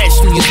 Crash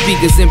through your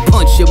speakers and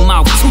punch your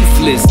mouth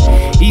toothless.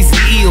 Easy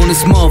E on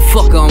this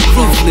motherfucker, I'm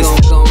ruthless.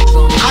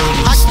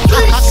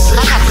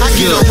 I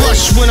get a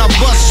rush when I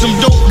bust some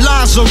dope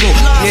lines on them.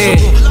 Yeah.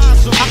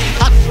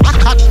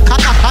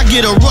 I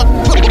get a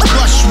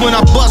rush when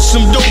I bust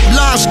some dope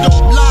lines.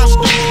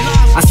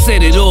 I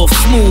set it off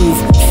smooth.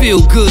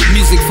 Feel good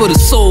music for the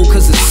soul,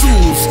 cause it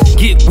soothes.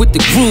 Get with the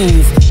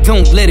groove,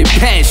 don't let it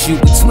pass you.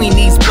 Between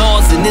these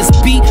bars and this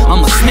beat,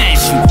 I'ma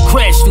smash you.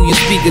 Crash through your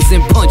speakers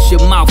and punch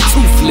your mouth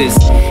toothless.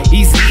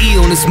 Easy E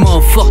on this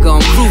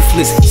motherfucker, I'm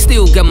ruthless.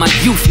 Still got my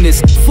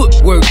youthness,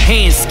 footwork,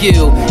 hand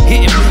skill.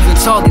 Hitting moving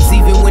targets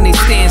even when they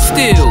stand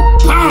still.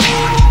 Bam!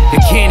 The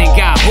cannon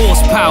got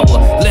horsepower.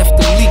 Left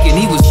him leaking,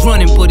 he was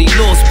running but he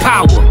lost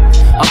power.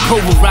 I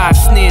pulverize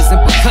snares and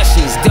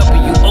percussions.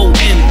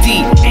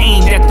 WOMD,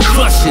 aimed at the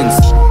Russians.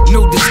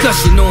 No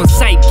discussion on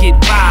sight, get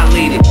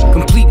violated.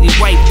 Completely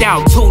wiped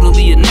out,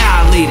 totally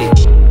annihilated.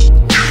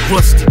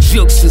 Rusty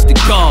Jukes is the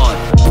guard,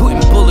 putting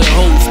bullet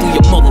holes through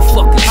your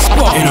motherfucking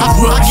skull. I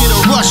get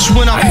a rush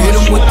when I hit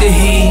him with the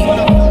heat.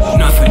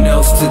 Nothing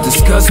else to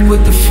discuss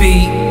with the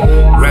feet.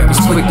 Rappers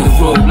quick to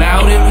roll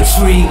out and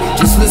retreat.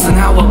 Just listen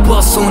how I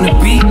bust on the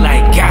beat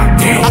like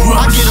goddamn rush.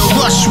 I get a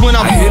rush when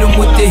I hit him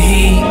with the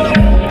heat.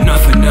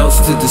 Nothing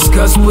else to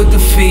discuss with the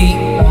feet.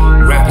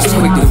 Rappers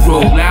quick to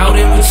roll out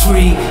and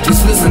retreat.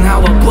 Just listen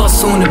how I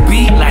bust on the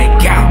beat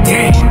like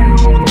goddamn.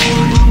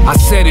 I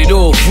set it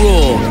off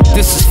raw.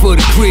 This is for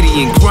the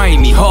gritty and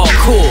grimy,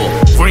 hardcore.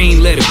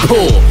 Rain let it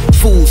pour,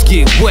 fools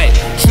get wet.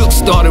 Juke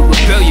start a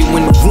rebellion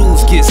when the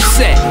rules get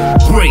set.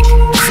 Break,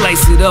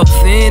 slice it up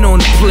thin on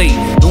the plate.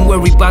 Don't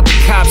worry about the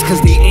cops cause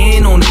they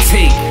in on the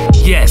tape.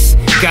 Yes,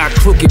 got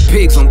crooked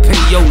pigs on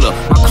payola.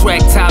 My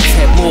crack tops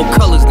have more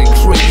colors than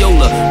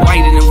Crayola.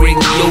 Whiter than Ray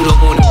Liotta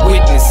on the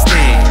witness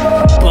stand.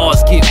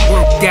 Bars get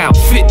worked out,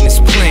 fitness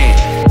plan.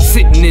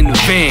 Sitting in the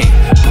van,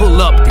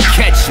 pull up to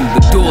catch you.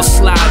 The door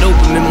slide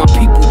open and my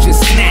people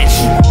just snatch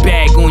you.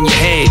 Bag on your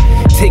head,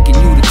 taking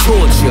you to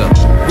torture.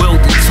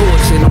 Welding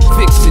torture and I'm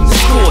fixing to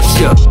scorch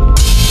ya.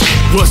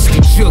 Rusty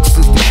Jukes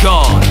is the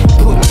guard,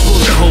 putting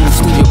bullet holes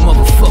through your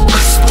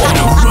motherfucking skull.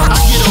 I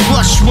get a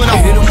rush when I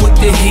hit him with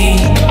the heat.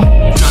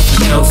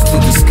 Nothing else to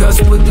discuss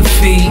with the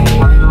feet.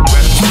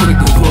 Rappers quick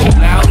to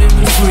roll out and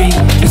retreat.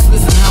 Just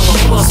listen how I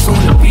bust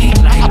on the beat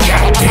like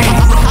goddamn.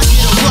 I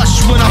get a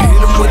rush when I hit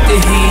him with the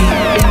heat.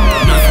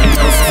 Nothing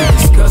else to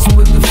discuss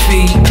with the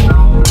feet.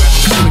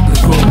 Rappers quick to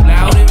roll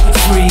out and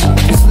retreat.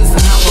 Just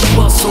listen how I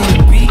bust on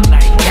the beat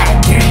like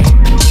goddamn.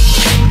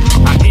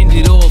 I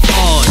ended off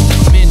hard.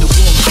 Man, the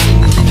wall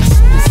singing in the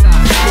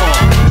suicide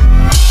squad.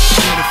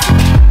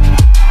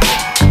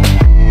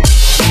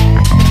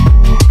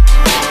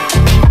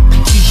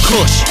 Keep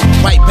Kush,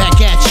 right back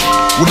at you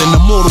with an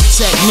immortal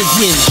technique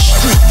in the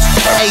street.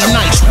 Hey,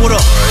 nice, what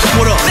up?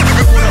 What up?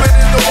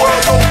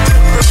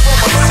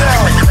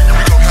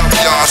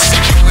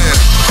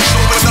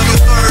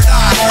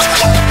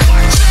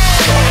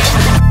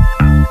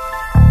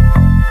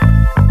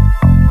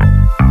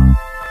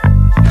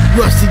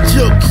 Rusty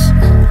Jukes,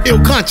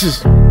 ill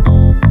conscious.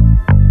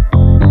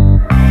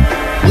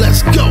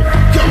 Let's go,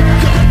 go,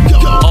 go, go.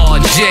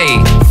 RJ,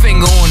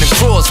 finger on the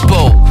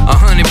crossbow.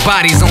 100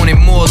 bodies on it,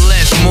 more or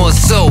less, more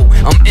so.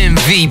 I'm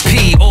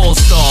MVP,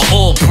 all-star,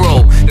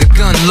 all-pro. The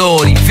gun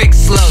lord, evict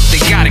slugs, they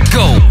gotta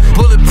go.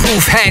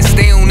 Bulletproof hats,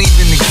 they don't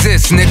even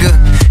exist, nigga.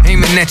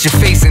 Aiming at your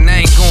face and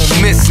I ain't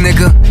gon' miss,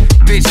 nigga.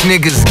 Bitch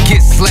niggas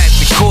get slapped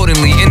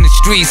accordingly in the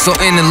streets or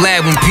in the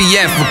lab when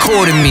PF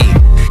recorded me.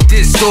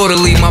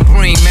 Disorderly, my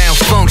brain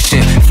malfunction.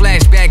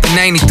 Flashback to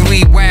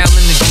 93, wild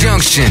in the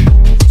junction.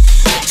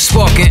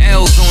 Sparking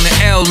L's on the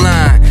L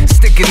line.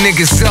 Sticking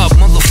niggas up,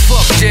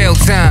 motherfuck jail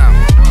time.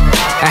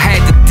 I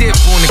had to dip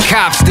on the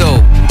cops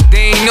though.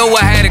 They ain't know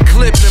I had a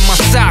clip in my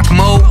sock,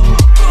 mo.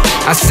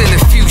 I sent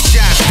a few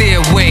shots their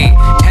way.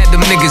 Had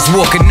them niggas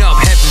walking up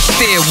heaven's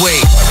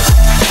stairway.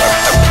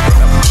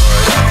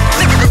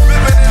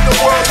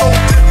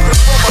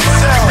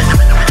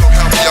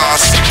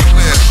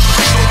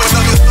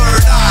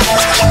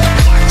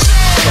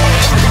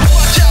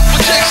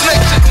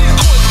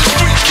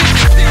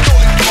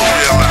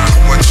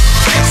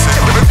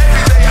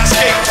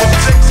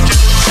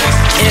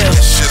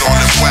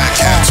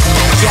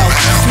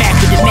 Smack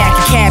with the mac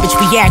and cabbage,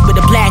 react with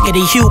the black of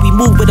the hue. We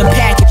move with them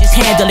packages,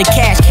 handling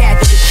cash, cat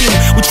to the queue.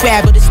 We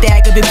travel the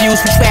stag of abuse,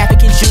 we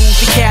trafficking Jews.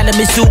 We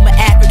Kalamazoo, my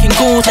African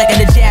goons, like in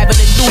the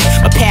javelin loose.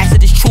 My past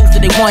is truth, so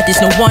they want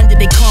this. No wonder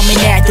they coming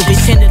after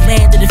us. In the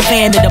land of the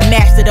famine, the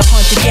master, the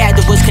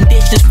hunter-gatherers.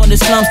 Conditions from the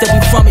slums that we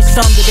from, it's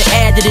some to the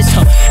add to this,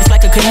 It's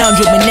like a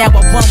conundrum, and now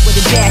I run with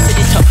the bass of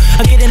this,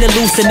 I'm getting the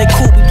loose in the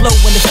coupe, we blow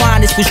when the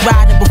finest was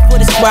riding before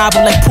the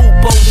squabble like poop,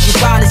 bold and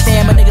violence.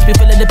 Damn, my niggas be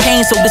feeling the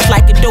pain, so it's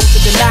like a dose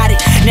of Dilaudid.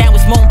 Now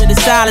it's moment of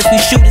silence, we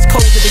shoot as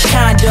cold as the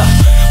conduct.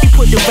 We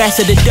put the rest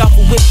of the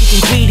duffel with the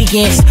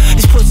ingredients.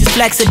 This pussy's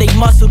flexing, they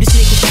muscle, this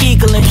nigga's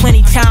giggling.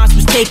 Plenty times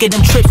was taking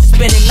them trips,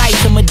 spending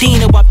nights in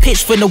Medina. While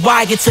pitch from the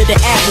wire to the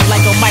apple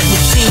like a Mike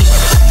machine.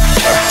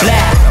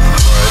 Black.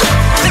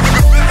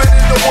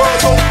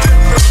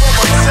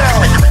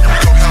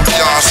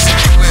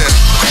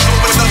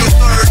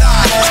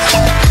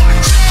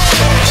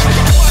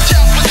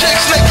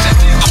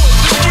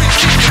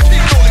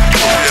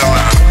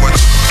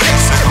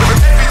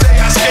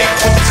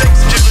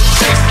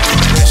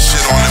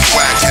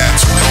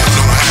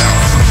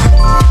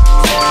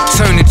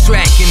 Turn the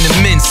track into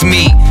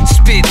mincemeat.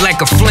 Spit like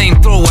a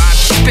flamethrower, I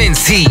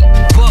dispense heat.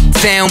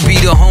 Bucktown be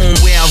the home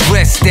where I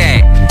rest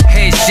at.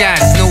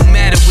 Headshots no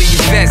matter where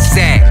your vest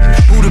at.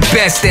 Who the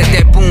best at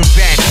that boom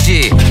bap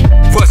shit?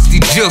 Rusty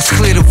jokes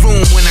clear the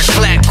room when I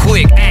clap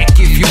quick. Act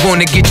if you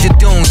wanna get your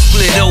dome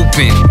split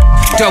open.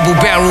 Double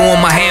barrel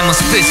on my hammer,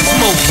 spit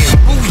smoking.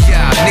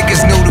 Booyah,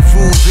 niggas know the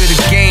rules of the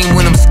game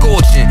when I'm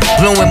scorching.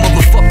 Blowing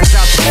motherfuckers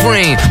out the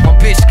frame. My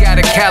bitch got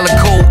a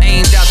calico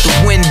aimed out the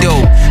window.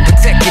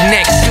 Protect your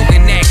neck,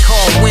 shooting that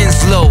car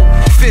Winslow.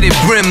 Fitted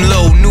brim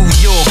low, New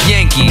York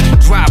Yankee.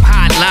 Drop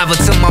hot lava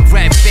till my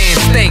rap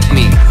fans thank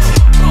me.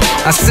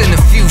 I send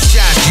a few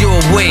shots your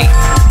way.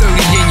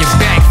 30 in your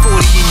back, 40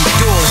 in your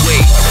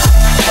doorway.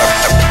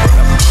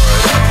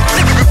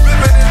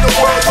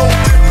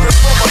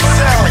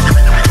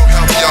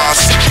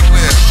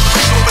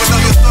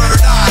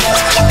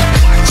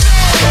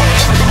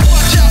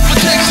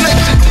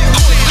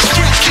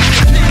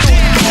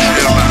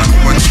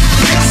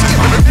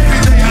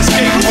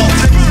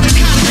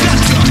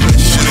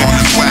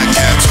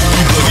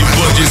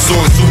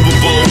 On Super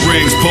Bowl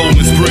rings,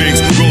 Poland Springs,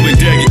 rolling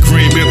dagger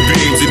cream, and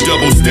beams, and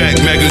double stack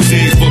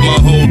magazines for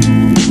my whole.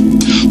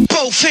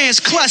 Both hands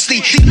crusty,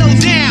 low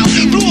down,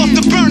 blew off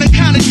the burner,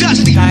 kinda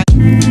dusty.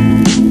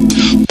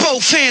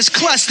 Both hands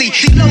crusty,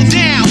 low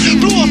down,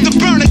 blew off the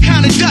burner,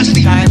 kinda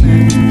dusty.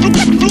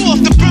 Blew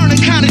off the burner,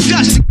 kinda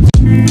dusty.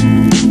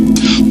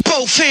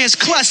 Both hands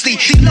crusty,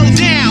 low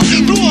down,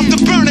 blew off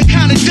the burner,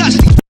 kinda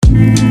dusty.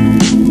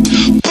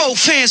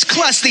 Both hands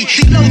crusty,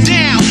 low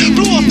down,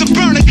 blew off the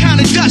burner,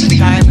 kinda dusty.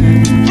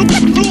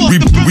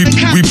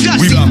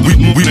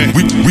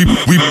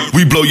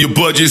 We blow your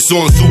budgets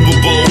on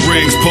Super Bowl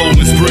rings,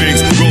 Poland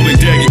Springs, rolling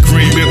dagger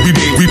cream, and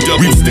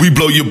we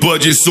blow your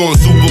budgets on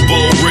Super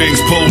Bowl rings,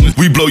 Poland.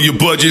 We blow your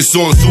budgets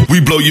on we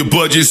blow your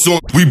budgets on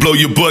we blow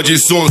your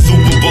budgets on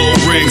Super Bowl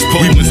rings,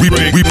 Poland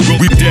Springs.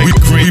 We dagger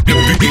cream,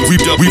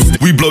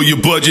 we blow your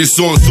budgets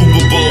on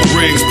Super Bowl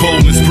rings,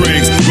 Poland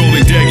Springs,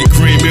 rolling dagger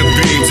cream and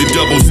beams and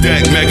double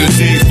stack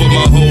magazines for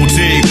my whole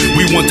team.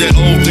 We want that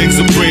old thing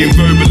supreme,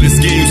 verbalist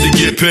schemes to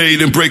get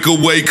paid and break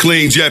away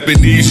clean.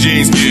 Japanese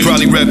jeans,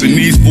 probably rapping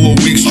these for a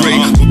week straight.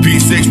 For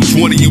Pete's sake, which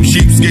one of you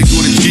cheapskates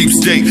on a cheap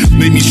state?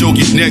 Make me choke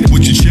your neck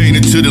with your chain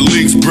until the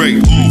links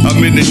break.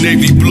 I'm in the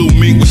navy blue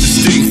mink with the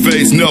stink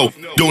face. No,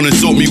 don't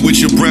insult me with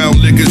your brown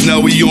liquors. Now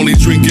we only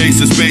drink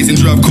Ace of Spades and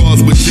drive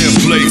cars with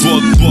 10 plates.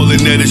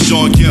 Ballin' at a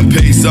Sean Kemp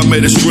pace. I'm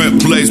at a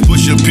shrimp place.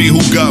 Pushing P,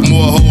 who got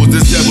more hoes?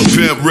 Let's have a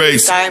pimp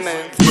race.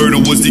 Murder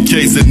was the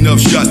case.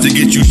 Enough shots to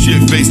get you shit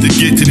faced to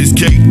get to this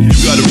cake. You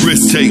got a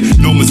risk take.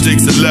 No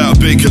mistakes allowed.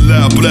 Bake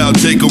allowed. Blow.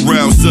 Take a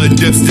round. Sudden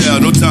death style.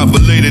 No time for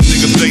later.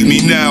 Nigga, fake me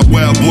now.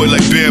 Wild boy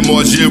like Bam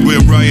Margera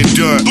and Ryan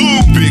Dunn.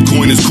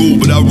 Bitcoin is cool,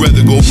 but I'd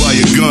rather go buy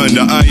a gun.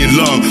 The iron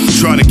lung.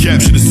 Trying to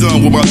capture the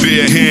sun with my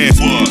bare hands.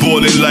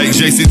 Ballin' like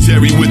Jason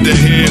Terry with the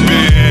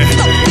headband.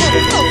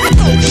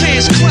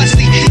 Hands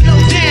crusty, low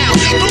down.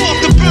 Blow off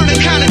the burner,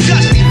 kinda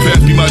dusty.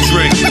 Pass me my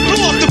drink.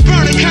 Blow off the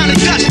burner, kinda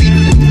dusty.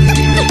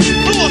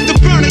 Blow off the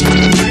burner.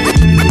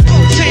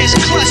 Both hands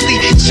crusty,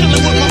 chillin'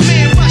 with my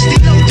man Rusty,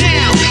 low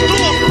down.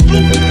 Blow off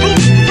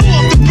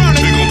the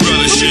burner. Big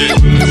umbrella shit.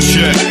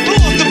 Check. Blow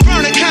off the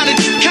burner, kinda.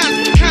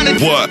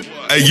 What?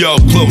 Hey yo,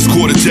 close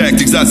quarter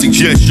tactics. I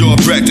suggest y'all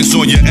practice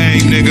on your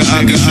aim, nigga.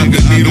 I can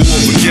needle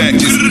over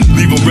cactus.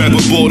 Leave a rapper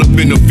balled up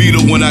in the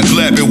fetal when I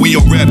clap it. We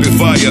on rapid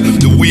fire.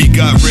 The weed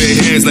got red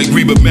hands like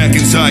Reba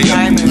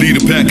McEntire. Lead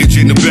a package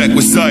in the back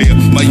with Sire.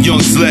 My young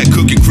slack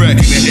cooking crack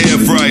in the air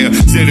fryer.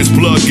 Said his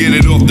plug get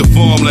it off the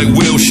farm like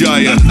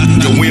Wilshire.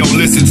 Yo, we don't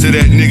listen to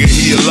that nigga,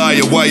 he a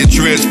liar. Wire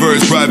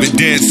transfers, private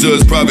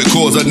dancers, private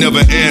calls I never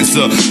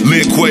answer.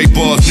 Lin Quay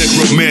bars,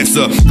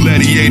 necromancer,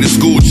 gladiator,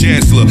 school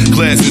chancellor.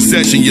 Class in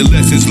session, your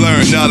lessons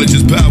learned. Knowledge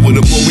is power,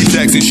 the more we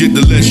taxing shit,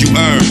 the less you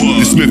earn.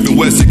 The Smith &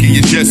 Wesson,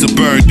 your chest are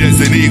burned.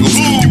 Desert Eagles,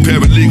 you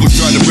paralegals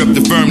trying to rep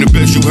the firm, the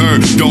best you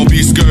heard. Don't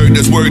be scared,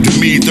 that's word to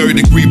me.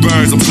 3rd-degree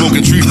burns, I'm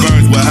smoking tree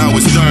burns while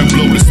Howard Stern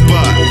blow the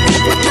spot.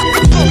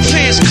 Both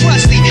hands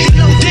crusty,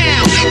 low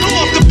down, blow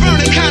off the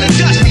burner, kinda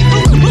dusty.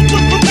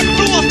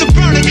 Blow off the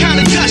burner,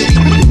 kinda dusty.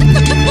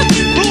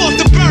 Blow off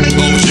the burner,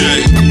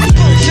 OJ.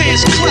 both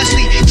hands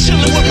crusty,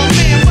 chillin' with my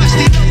man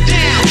Rusty, low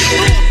down.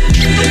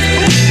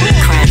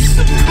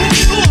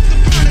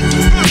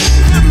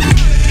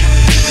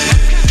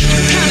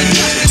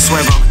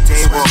 Swervo,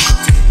 day walker.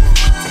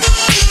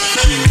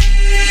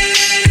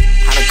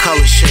 How the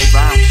color shape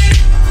out.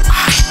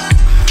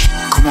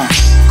 Come on.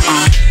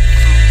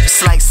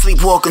 It's like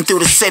sleepwalking through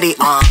the city.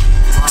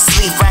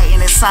 Sleep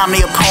writing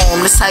insomnia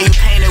poem. This how you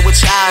paint it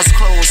with your eyes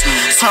closed.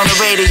 Turn the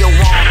radio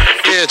on.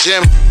 Yeah,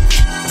 Jim.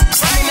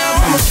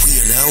 We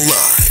are now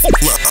live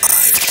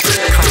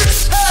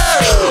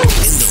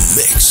in the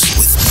mix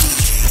with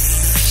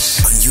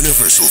DJs on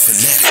Universal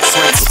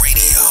Fanatics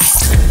Radio.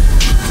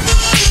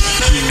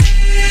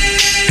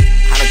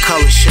 How the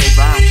color shape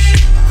out.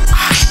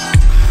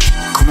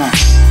 Come on.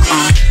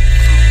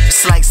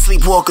 It's like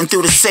sleepwalking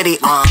through the city.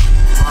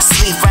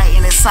 Sleep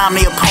writing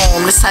insomnia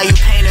poem. This how you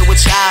paint it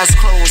with your eyes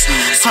closed.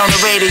 Turn the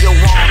radio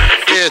on.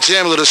 Yeah,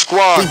 Jam of the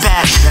squad. We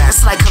back.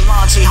 It's like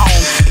Kalanji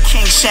home. The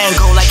King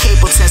Shango like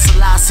Capleton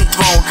Selassie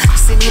throne.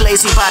 See me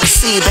lazy by the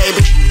sea,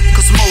 baby.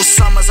 Cause most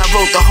summers I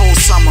wrote the whole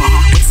summer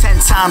with 10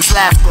 times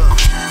laughter.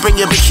 Bring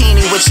your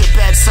bikini with your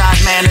bedside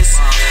manners.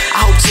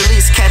 I hope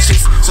Jalise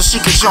catches so she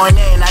can join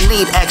in. I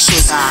need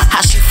extras.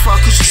 How she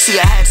fuck, you should see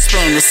her head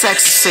spin. The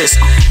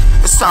sexist.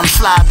 There's something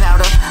fly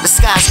about her. The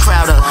sky's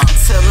crowded.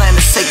 Until then,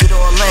 let's take it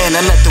all in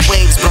and let the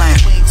waves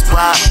blend.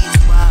 Wow.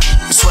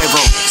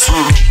 Swervo.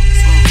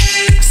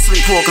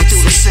 Sleepwalking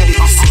through the city.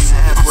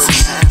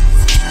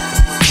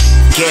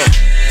 Yeah.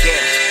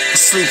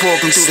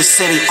 Sleepwalking through the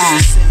city.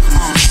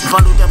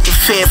 Bundled up the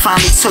fear,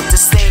 finally took the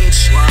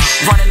stage.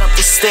 Running up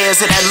the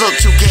stairs of that look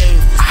you gave.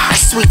 That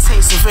sweet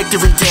taste of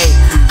victory day.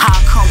 How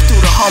I come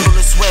through the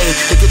humblest way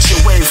to get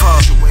your wave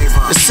up.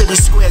 The city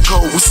square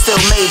gold, we still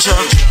major.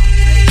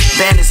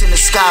 Bandits in the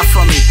sky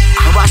for me.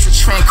 And watch the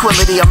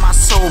tranquility of my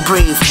soul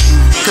breathe.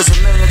 Cause a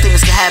million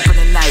things can happen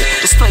tonight.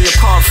 Just play your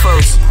part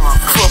first.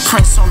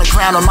 Footprints on the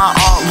ground of my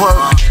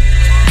artwork.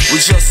 We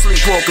just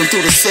sleepwalking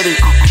through the city.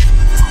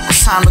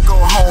 It's time to go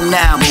home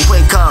now, but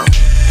wake up.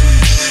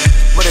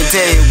 What a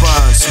day it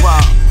was,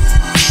 wow.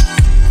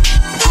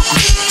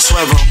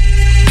 Swervo.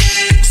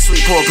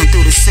 Sleepwalking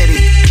through the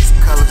city.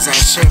 Colors that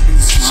shape.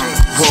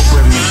 Walk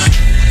with me.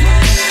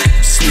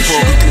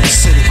 Sleepwalking through the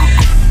city.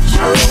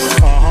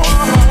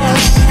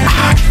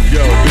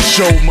 Yo, the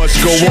show must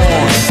go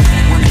on.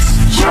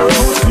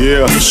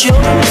 Yeah.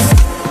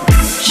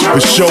 The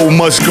show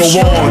must go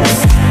on.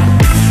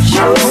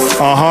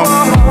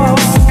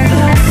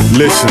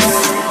 Listen,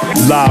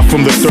 live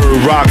from the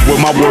Third Rock where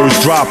my words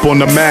drop on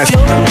the mask.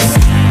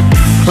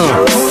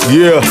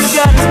 Yeah.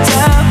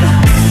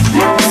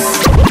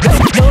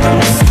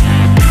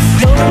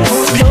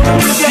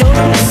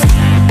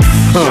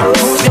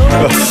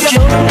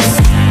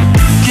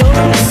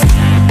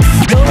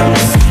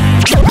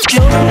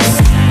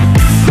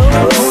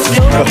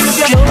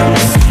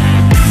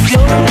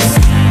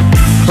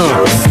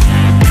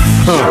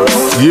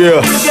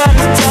 Yeah.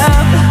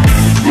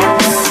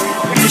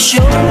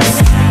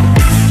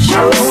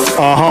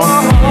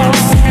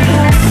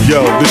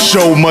 Yo, the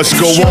show must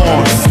go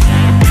on.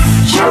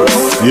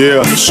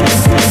 Yeah.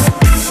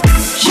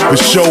 The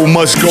show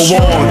must go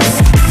on.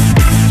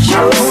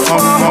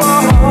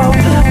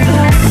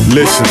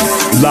 Listen,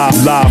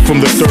 live from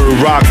the Third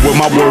Rock where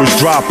my words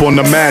drop on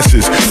the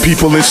masses.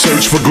 People in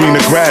search for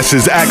greener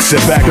grasses.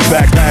 Accent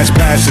back-to-back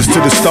passes to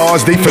the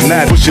stars. They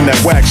fanatic pushing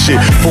that whack shit,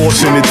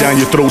 forcing it down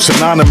your throat.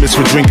 Synonymous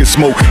with drinking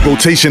smoke.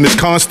 Rotation is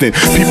constant.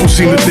 People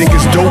seem to think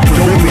it's dope,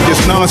 but really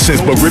it's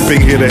nonsense. But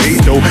ripping here to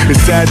hate though. It's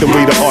sad the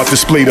way the art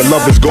display. The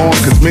love is gone,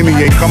 cause many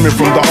ain't coming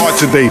from the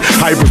heart today.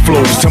 Hybrid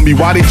flows. Tell me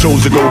why they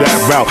chose to go that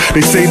route.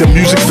 They say the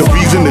music's the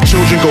reason the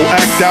children go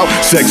act out.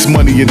 Sex,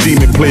 money, and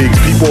demon plagues.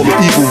 People all the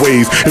evil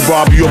ways. It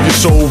rob you of your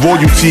soul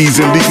royalties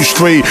and leave you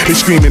straight. They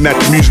screaming that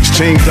the music's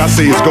changed, I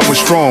say it's going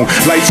strong.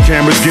 Lights,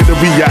 cameras, get a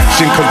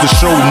reaction, cause the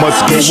show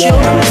must go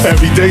on.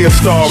 Every day a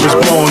star is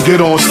born,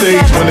 get on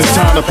stage when it's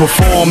time to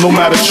perform, no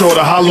matter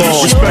short or how long.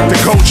 Respect the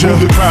culture,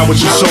 move the crowd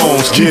with your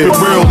songs. Keep it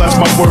real, that's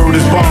my word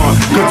is bond,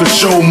 cause the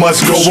show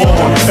must go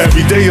on.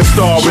 Every day a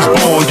star is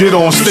born, get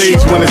on stage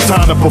when it's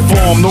time to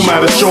perform, no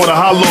matter short or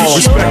how long.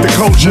 Respect the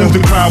culture, move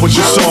the crowd with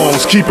your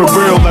songs. Keep it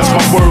real, that's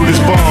my word is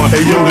bond.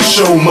 Hey yo, the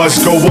show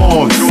must go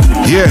on.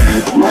 Yeah,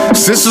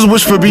 sisters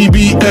wish for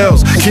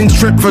BBLs, kings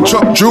trip for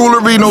truck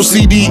jewelry, no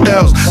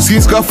CDLs.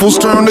 Skin scuffles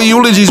turn to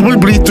eulogies, we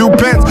bleed through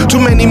pens. Too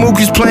many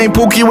mookies playing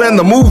Pookie when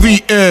the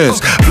movie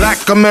ends. Black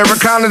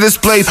Americana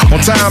displayed on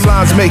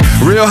timelines make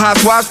real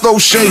housewives throw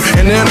shade.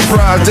 An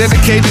enterprise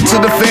dedicated to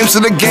the fames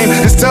of the game.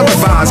 It's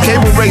televised,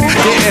 cable rate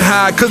getting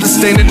high, cause the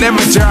stain that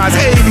never dries.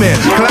 Amen.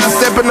 Cloud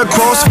stepping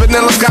across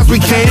vanilla skies we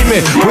came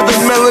in with a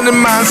melanin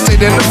mind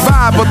state and the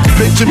vibe, but the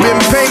picture been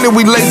painted.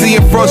 We lazy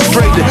and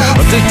frustrated,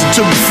 addicted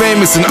to be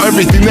famous and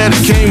everything that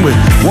it came with.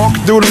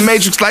 Walking through the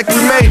matrix like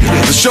we made it.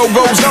 The show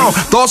goes on,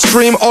 thoughts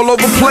stream all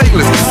over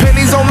playlists.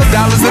 Pennies on the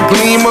dollars, the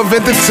gleam of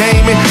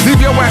entertainment.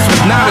 Leave your ass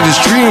with knowledge,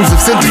 dreams of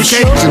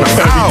syndication.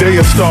 Every day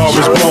a star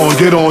is born,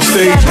 get on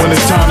stage when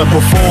it's time to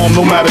perform,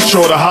 no matter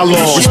short or how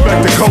long.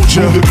 Respect the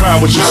culture, move the crowd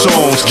with your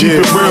songs.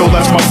 Keep it real,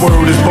 that's my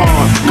word is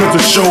bond, cause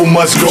the show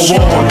must go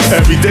on.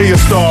 Every day a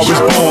star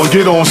is born,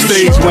 get on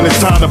stage when it's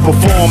time to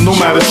perform, no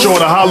matter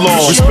short or how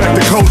long. Respect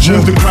the culture,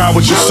 move the crowd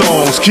with your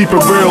songs. Keep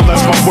it real,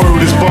 that's my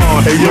word is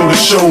bond. Hey yo, the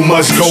show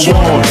must go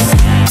on.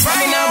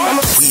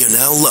 We are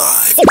now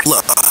live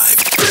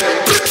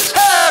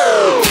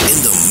in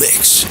the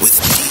mix with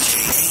DJ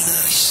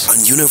A-Nice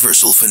on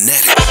Universal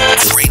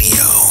Fanatics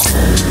Radio.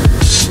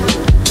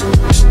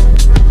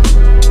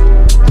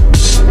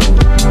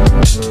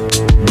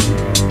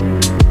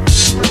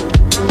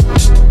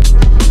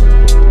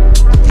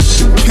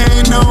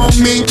 Depend on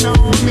me,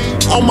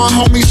 all my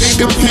homies they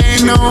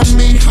depend on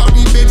me. All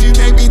these bitches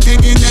they be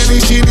thinking that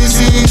this shit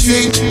is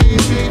easy.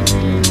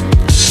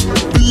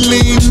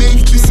 Believe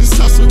me, this is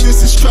hustle,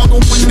 this is struggle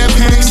when that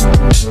pace.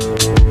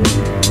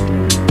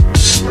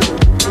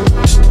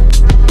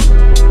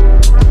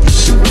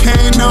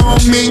 Depend on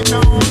me,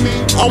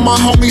 all my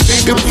homies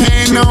they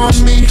depend on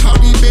me. All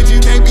these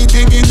bitches they be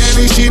thinking that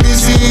this shit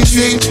is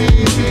easy.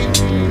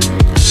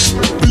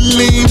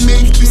 Believe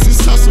me, this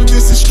is hustle,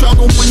 this is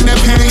struggle when that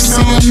pace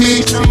on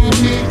me.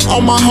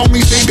 All my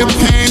homies they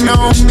depend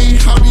on me.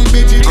 All these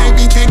bitches they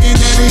be thinking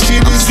that this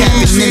shit is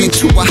easy.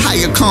 Into a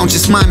higher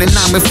conscious mind and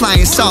I'm with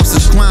flying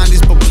saucers. Grind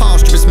is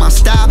preposterous, my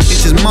style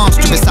is just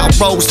monstrous. I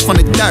rose from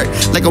the dirt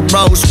like a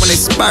rose when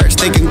it spurts.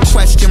 They can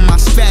question my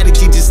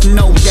strategy, just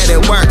know that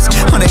it works.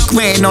 100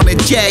 grand on the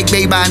jag,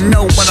 babe, I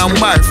know what I'm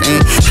worth.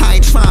 And I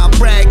ain't trying to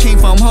brag,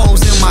 came from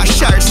holes in my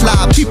shirts. A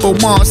lot of people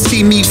want to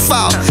see me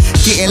fall.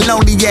 Getting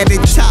lonely at the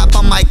top,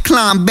 I might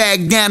climb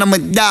back down, I'm a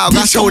dog.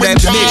 I told that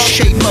bitch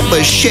shape up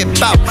a ship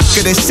out.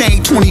 Cause it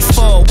ain't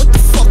 24, what the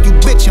fuck you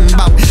bitchin'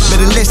 about?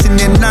 Better listen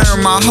and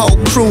learn, my whole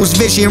crew's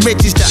vision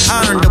riches to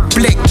earn. The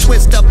blick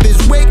twist up his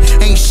wig,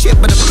 ain't shit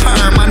but a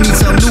perm. I need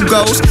some new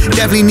goals,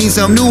 definitely need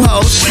some new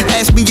hoes.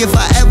 Ask me if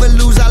I ever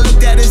lose, I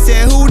looked at it and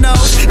said who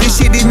knows. This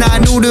shit is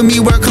not new to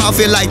me, work hard,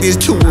 feel like there's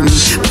two of me.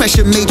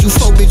 Pressure made you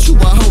folk that you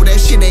a hoe, that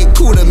shit ain't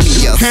cool to me.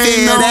 You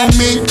feel that?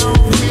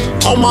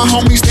 All my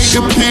homies they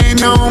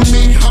depend on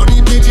me. All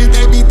these bitches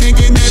they be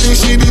thinking that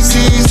this shit is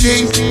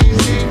easy.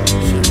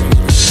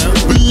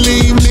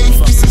 Believe me,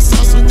 this is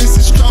hustle, this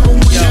is struggle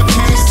when that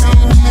pace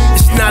on me.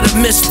 It's not a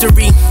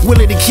mystery.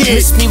 Willie the Kid,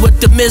 miss me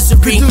with the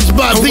misery.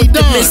 I'm with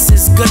the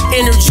missus, good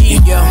energy.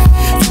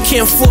 You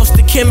can't force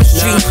the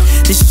chemistry.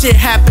 This shit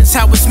happens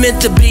how it's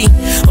meant to be.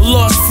 A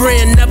lost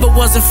friend never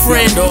was a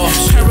friend.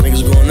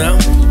 Niggas going out?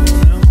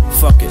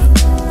 Fuck it.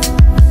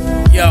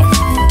 Yo,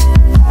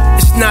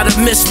 it's not a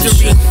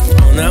mystery.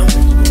 Going out?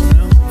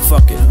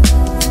 Fuck it.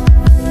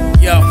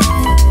 Yo,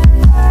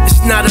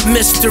 it's not a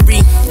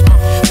mystery.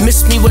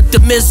 Miss me with the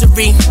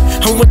misery.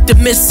 I'm with the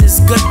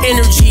missus, good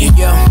energy.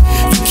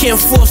 You can't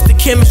force the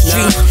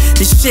chemistry.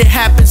 This shit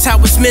happens how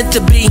it's meant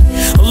to be.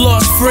 A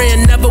lost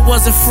friend never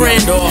was a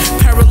friend.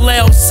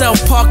 Parallel self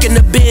parking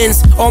the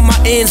bins, all my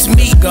ends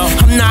meet.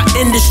 I'm not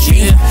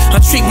industry. I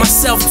treat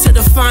myself to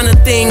the finer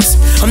things.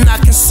 I'm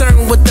not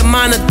concerned with the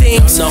minor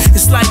things.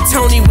 It's like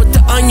Tony with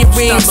the onion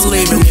rings.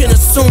 You can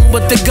assume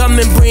what the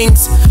government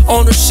brings.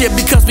 Ownership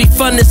because we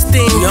fund this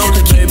thing.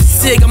 To keep it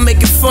sick, I'm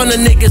making fun of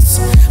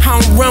niggas.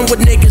 I don't run with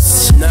niggas.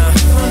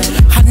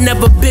 I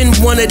never been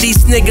one of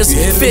these niggas.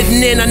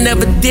 Fitting in, I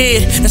never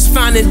did. That's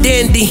fine and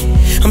dandy.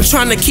 I'm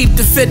trying to keep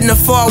the fitna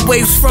far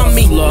away from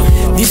me.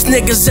 These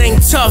niggas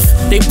ain't tough,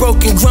 they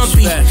broken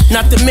grumpy.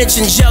 Not to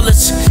mention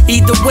jealous.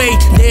 Either way,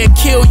 they'll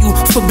kill you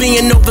for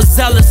being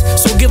overzealous.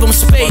 So give them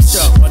space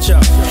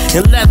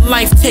and let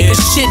life take a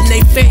shit in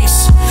they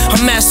face.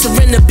 I'm at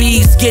Serena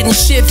Bees, getting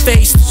shit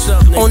faced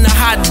on a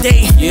hot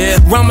day.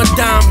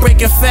 Ramadan,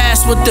 breaking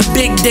fast with the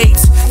big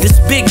dates. This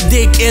big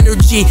dick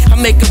energy, I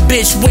make a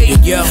bitch wait.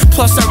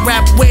 Plus I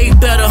rap way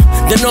better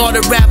than all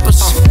the rappers.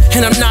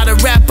 And I'm not a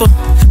rapper,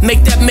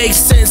 make that make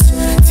sense.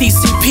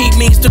 TCP He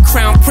means the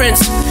crown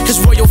prince, his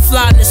royal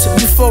flyness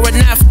before and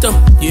after.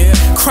 Yeah,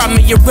 cry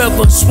me a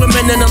river,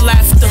 swimming in the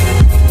laughter.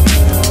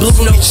 Blue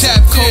notes,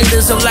 cold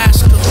as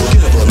Alaska.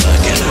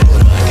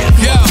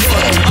 Yeah,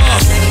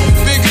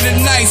 bigger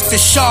the knife, the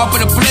sharper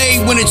the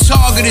blade. When the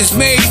target is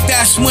made,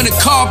 that's when the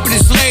carpet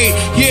is laid.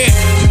 Yeah,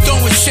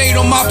 throwing shade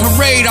on my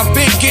parade, I've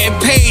been getting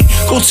paid.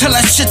 Go tell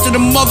that shit to the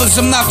mothers,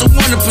 I'm not the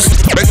one to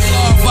persuade.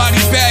 Long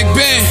body bag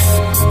bend.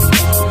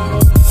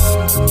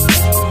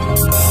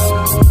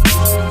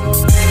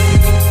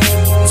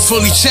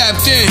 Fully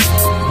tapped in.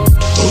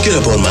 Don't get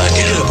up on my,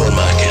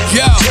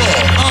 Yo,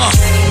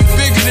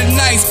 bigger the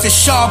knife, the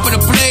sharper the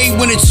blade.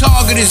 When the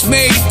target is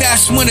made,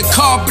 that's when the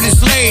carpet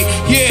is laid.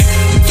 Yeah,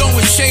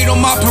 throwing shade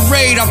on my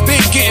parade, I've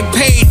been getting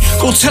paid.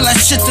 Go tell that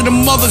shit to the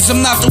mothers,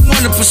 I'm not the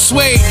one to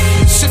persuade.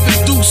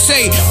 Sipping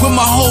Douce with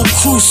my whole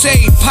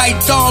crusade.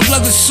 Python,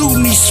 leather suit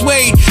and he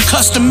suede,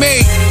 custom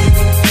made.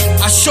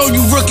 I show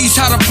you rookies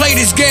how to play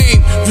this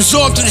game.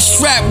 Resort to the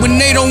strap when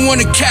they don't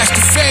want to catch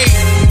the fade.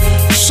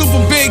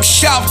 Super big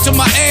shout to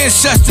my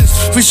ancestors.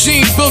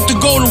 Regime built to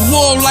go to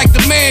war like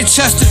the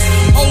Manchesters.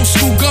 Old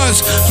school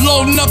guns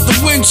loading up the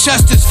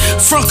Winchesters.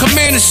 Front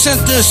command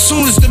center as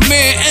soon as the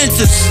man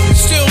enters.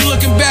 Still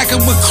looking back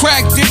at what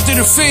crack did to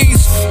the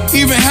fiends.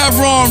 Even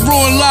heroin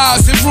ruined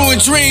lives and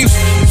ruined dreams.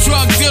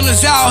 Drug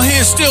dealers out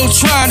here still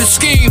trying to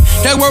scheme.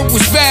 That work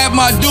was bad,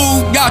 my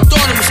dude. Y'all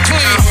thought it was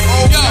clean.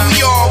 New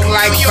York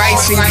like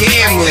vice and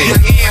gambling.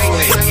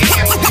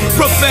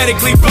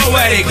 Prophetically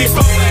poetic.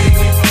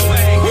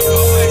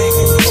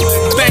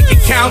 Bank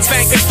accounts,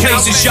 bank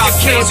cases y'all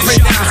can't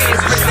pronounce.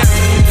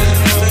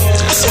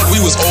 I thought we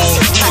was all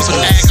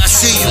I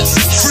see you.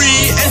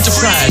 free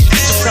enterprise.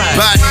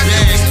 Body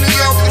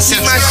bag. See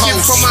my shit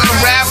from my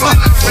rapper.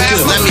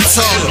 Let me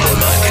talk.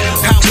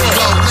 How we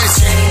go,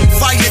 listen.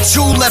 Fire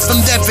Jew left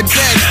him dead for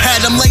dead.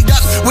 Had him laid up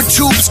with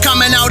tubes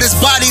coming out his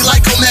body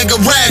like Omega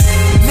Red.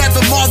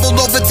 Never marveled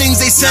over things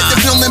they said the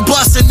villain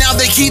bustin'. Now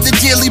they keep the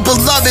dearly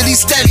beloved,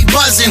 he's steady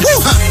buzzing.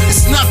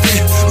 It's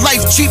nothing.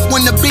 Life cheap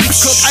when the beef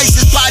cook. Ice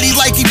his body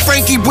like he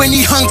Frankie when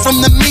he hung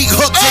from the meat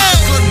hook. Take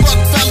a good book,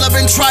 fella,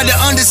 and try to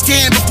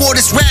understand before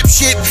this rap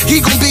shit. He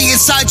gon' be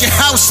inside your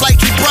house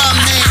like he brum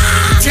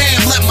man.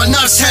 Damn, let my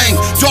nuts hang.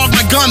 Dog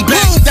my gun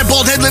back. That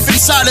bald head live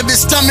inside of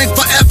his stomach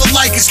forever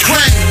like it's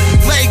crank.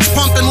 Legs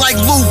pumping like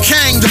Liu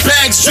Kang. The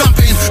bag's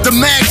jumping. The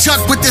mag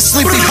tucked with this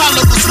sleepy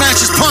hollow will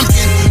smash his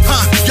pumpkin.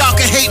 Y'all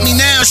can hate me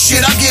now, shit,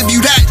 I'll give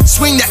you that.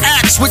 Swing the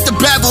axe with the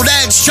beveled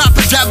edge. Chop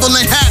a devil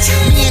in half.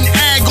 Me and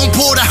Ag gon'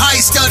 pull the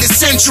heist of the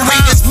century.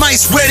 This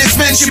mice where this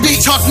men should be.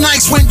 Talk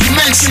nice when you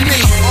mention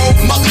me.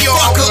 New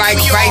York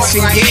like vice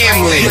and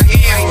gambling.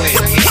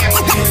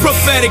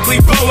 Prophetically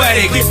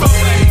poetic.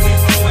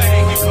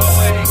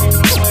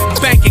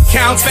 Bank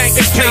accounts, bank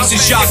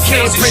cases y'all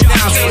can't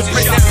pronounce.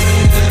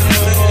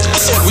 I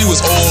thought we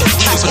was all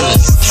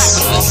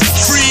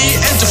free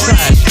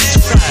enterprise.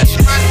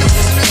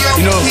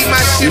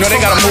 You know they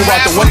gotta move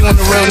out the way when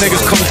the real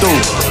niggas come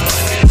through.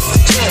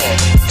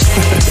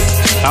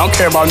 I don't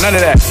care about none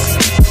of that.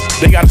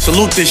 They gotta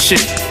salute this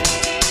shit.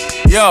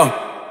 Yo,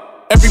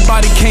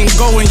 everybody can't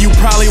go and you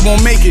probably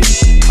won't make it.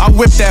 I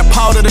whipped that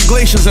powder the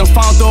glaciers and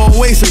found the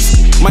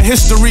oasis. My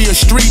history a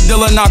street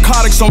dealer,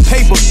 narcotics on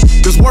paper.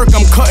 This work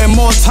I'm cutting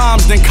more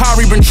times than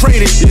Kyrie been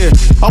traded. Yeah,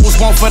 I was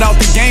 1 foot out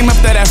the game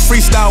after that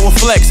freestyle with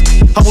Flex.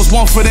 I was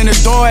 1 foot in the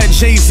door at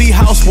Jay-Z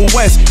house with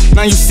West.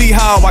 Now you see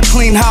how I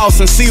clean house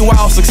and see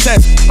wild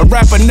success. A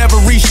rapper never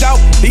reached out,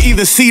 they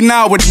either see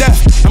now or death.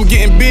 I'm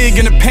getting big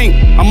in the paint,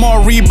 I'm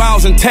all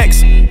rebounds and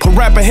texts. Put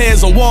rapper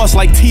heads on walls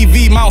like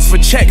TV mounts for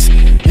checks.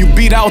 You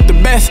beat out the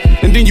best,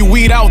 and then you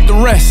weed out the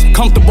rest.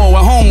 Comfortable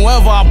at home,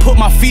 wherever I put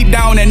my feet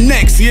down and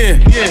next, yeah.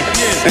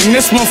 And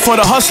this one for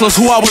the hustlers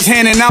who I was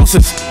handing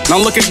ounces. Now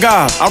look at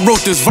God, I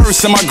wrote this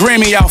verse in my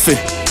Grammy outfit.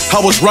 I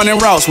was running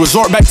routes,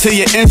 resort back to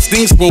your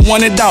instincts when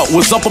one in doubt.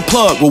 Was up a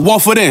plug with 1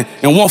 foot in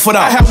and 1 foot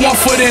out. I had 1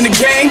 foot in the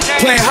game,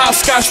 playing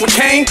hopscotch with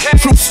Kane.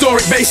 True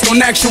story based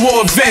on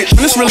actual events.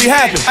 This really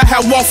happened. I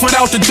had 1 foot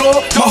out the door,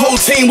 my whole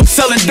team was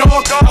selling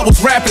dog. I was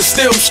rapping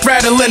still,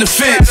 straddling the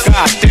fence.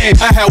 God damn,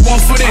 I had 1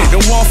 foot in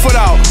and 1 foot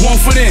out. 1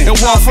 foot in and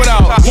 1 foot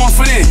out. 1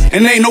 foot in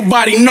and ain't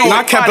nobody know.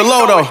 I kept it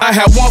low though. I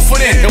had 1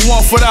 foot in and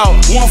 1 foot out.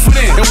 1 foot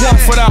in and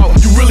 1 foot out.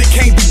 You really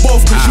can't do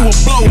both cause you a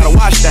blow. Gotta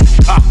watch that.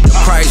 The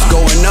price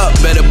going up,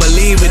 better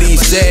believe it, he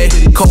said.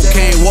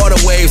 Cocaine, water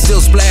waves,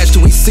 still splash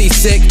till we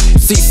seasick.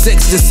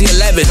 C6 to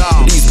C11.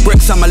 These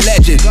bricks, I'm a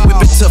legend.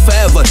 Whip it to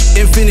forever.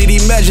 Infinity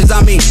measures,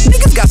 I mean,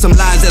 niggas got some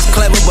lines that's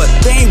clever, but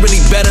they ain't really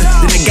better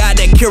than the guy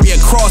that carry a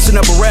cross in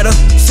a Beretta.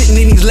 Sitting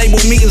in these label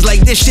meetings like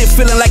this shit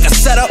feeling like a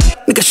setup.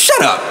 Nigga,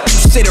 shut up.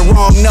 You say the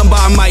wrong number,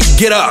 I might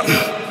get up.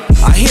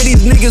 I hear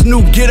these niggas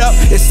new get up,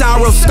 it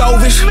sound real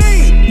stovish,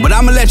 but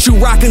I'ma let you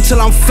rock until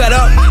I'm fed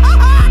up.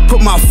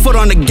 Put my foot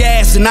on the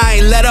gas and I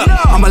ain't let up.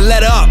 I'ma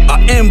let up,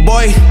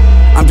 boy.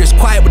 I'm just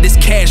quiet with this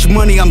cash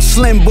money, I'm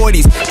slim boy.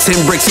 These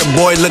 10 bricks a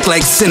boy look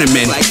like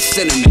cinnamon.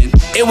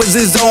 It was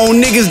his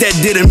own niggas that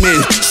did him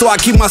in. So I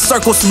keep my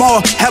circle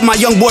small, have my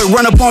young boy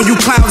run up on you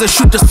clowns and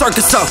shoot the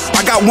circus up.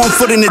 I got 1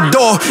 foot in the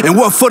door and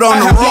 1 foot on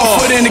the raw. 1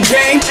 foot in the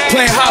game,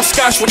 playing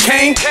hopscotch with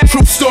Kane.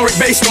 True story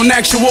based on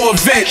actual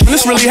event. And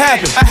this really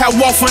happened. I had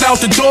 1 foot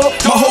out the door,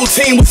 my whole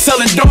team was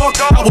selling dog.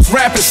 I was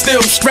rapping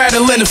still,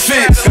 straddling the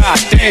fence.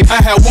 God damn, I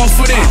had 1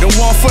 foot in, then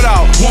 1 foot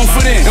out, 1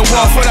 foot in, then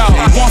 1 foot out,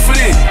 1 foot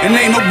in, and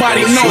ain't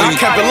nobody know. I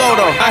kept it low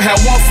though. I had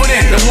 1 foot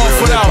in, then 1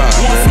 foot out, 1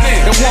 foot in,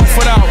 then 1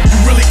 foot out. You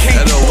really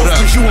can't do both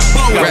cause you a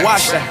blow.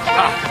 Watch that.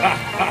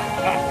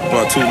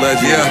 About 2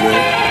 legends, man.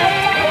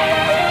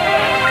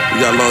 We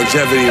got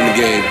longevity in the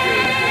game.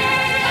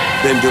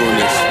 Been doing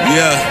this.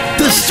 Yeah.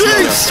 The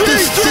Streetz.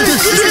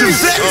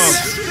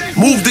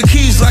 Move the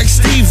keys like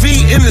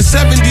Stevie in the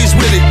 70s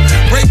with it.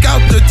 Break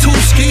out the 2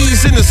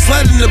 skis in the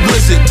sled in the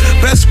blizzard.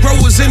 Best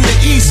growers in the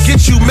East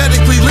get you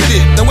medically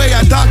litted. The way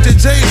I Dr.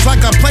 J's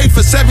like I played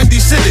for 70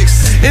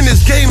 Civics. In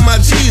this game, my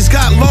G's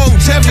got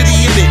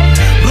longevity in it.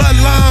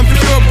 Bloodline,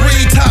 pure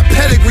breed, top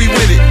pedigree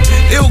with it.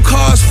 Ill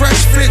cars,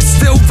 fresh fits,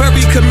 still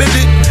very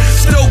committed.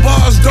 Still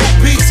bars, dope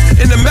beats,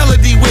 and the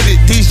melody with it.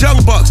 These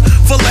young bucks,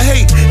 full of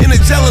hate, and the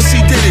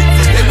jealousy did it.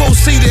 They won't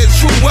see their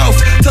true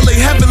wealth till they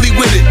heavily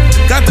with it.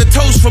 Got the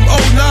toast from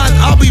 09,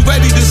 I'll be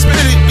ready to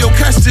spit it. You'll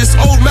catch this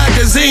old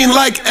magazine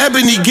like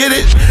Ebony, get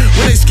it?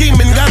 When they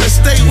scheming, gotta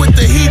stay with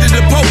the heat of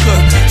the poker.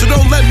 So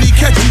don't let me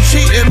catch you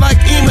cheating like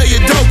Ema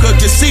Yadoka.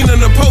 Get seen on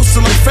the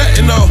poster like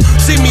fentanyl.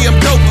 See me, I'm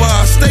doper.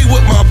 I stay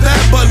with my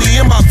Bad Bunny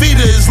and my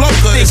Vita is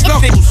loca. It's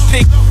knuckles.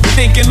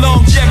 Thinking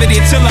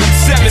longevity till I'm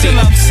 70.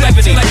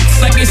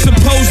 Like it's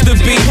supposed to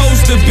be.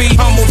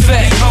 Humble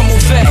vet.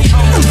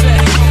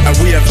 And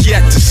we have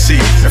yet to see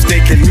if they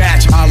can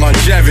match our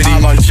longevity.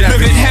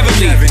 Living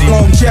heavily.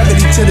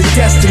 Longevity to the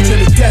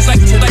destiny.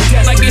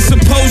 Like it's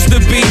supposed to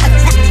be.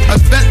 A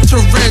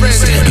veteran.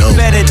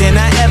 Better than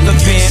I ever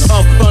been.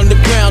 Up from the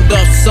ground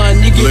up,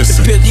 son. You get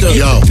the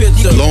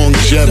picture.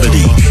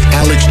 Longevity.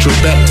 Alex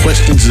Trebek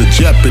questions of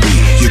jeopardy.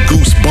 Your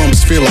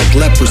goosebumps feel like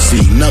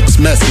leprosy. Nux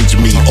message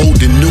me.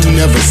 Old and new,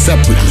 never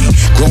separately.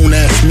 Grown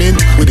ass men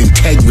with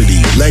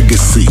integrity.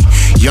 Legacy.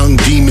 Young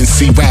demons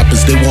see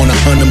rappers, they wanna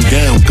hunt them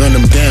down, gun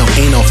them down.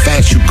 Ain't how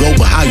fast you go,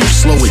 but how you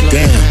slow it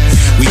down.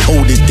 We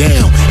hold it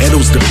down.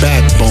 Edo's the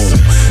backbone.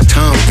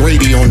 Tom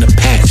Brady on the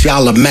patch.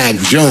 Y'all are Mac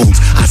Jones.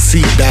 I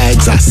see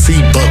bags, I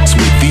see bucks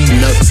with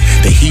V-nuts.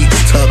 The heat's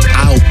tucked.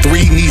 Aisle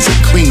 3 needs a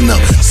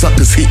cleanup.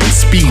 Suckers hitting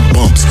speed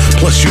bumps.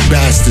 Plus you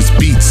bastards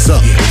beat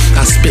suck.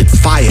 I spit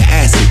fire,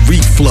 acid,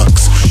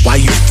 reflux. Why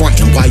you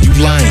frontin'? Why you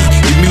lying?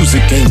 Your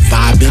music ain't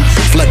vibing.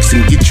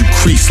 Flexing get you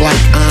creased like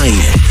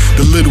iron.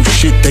 The little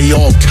shit they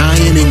all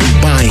tying and you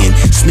buying.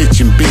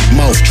 Snitching, big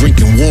mouth,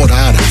 drinking water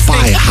out of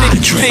fire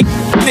hydrant.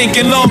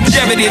 Thinking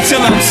longevity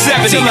till I'm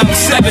 70.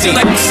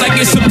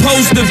 Like it's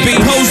supposed to be.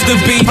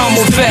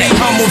 Humble vet.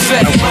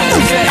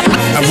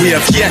 And we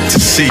have yet to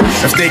see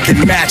if they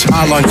can match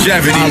our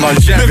longevity.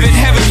 Living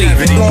heavily.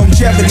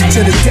 Longevity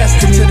to the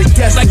destiny.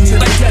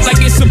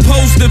 Like it's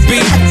supposed to be.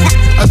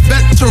 A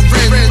veteran.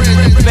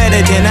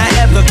 Better than I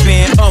ever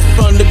been. Up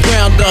from the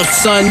ground up,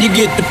 son. You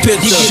get the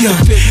picture.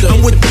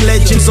 I'm with the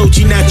legends,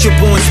 OG natural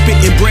born,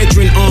 spitting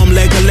brethren. Arm,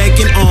 leg, a leg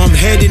and arm,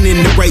 heading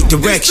in the right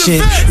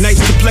direction.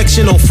 Nice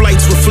complexion on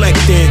flights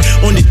reflecting.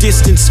 On the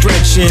distance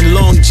stretching.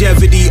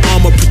 Longevity,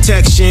 armor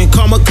protection.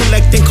 Karma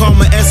collecting,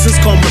 karma essence,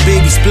 karma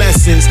baby's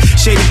blessings.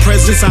 Shady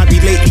presence I be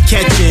lately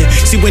catching.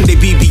 See when they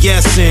be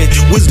BSing.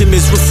 Wisdom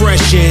is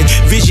refreshing.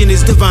 Vision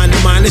is divine. The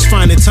mind is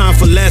finding time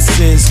for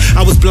lessons.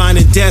 I was blind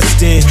and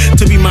destined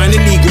to be mine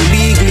and eagle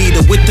league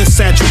leader with the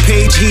satchel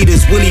page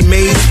heaters. Willie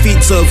Mays,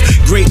 feats of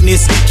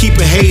greatness,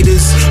 keeping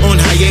haters on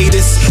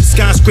hiatus.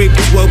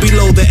 Skyscrapers well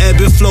below the ebb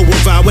and flow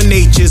of our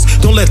natures.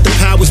 Don't let the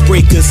powers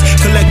break us.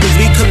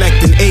 Collectively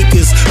collecting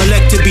acres.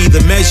 Elect to be the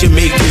measure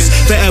makers.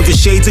 Forever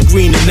shades of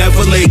green and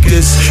never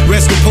Lakers.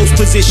 Rest in post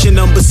position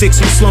number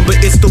 6 in slumber.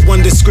 It's the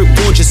one that script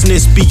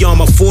gorgeousness beyond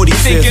my 45th.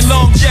 Thinking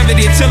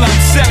longevity till I'm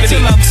 70.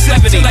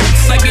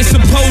 Like it's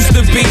supposed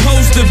to be.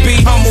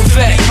 Humble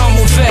vet.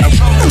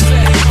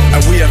 And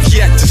we have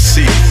yet to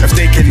see if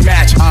they can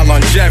match our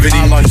longevity.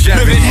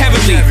 Living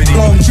heavily.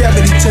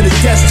 Longevity to the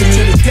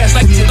destiny.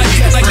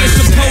 Like it's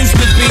supposed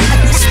to be.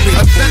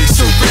 A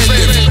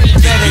veteran.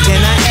 Better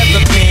than I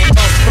ever been.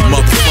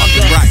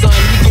 Motherfucking right.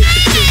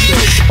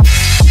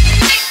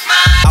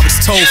 I was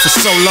told for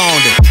so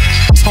long to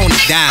tone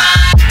it down,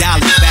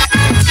 dial it back.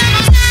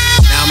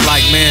 Now I'm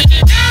like, man,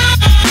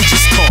 you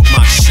just talk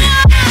my shit.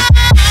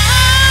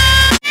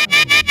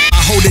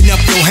 I'm holding up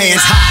your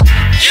hands high.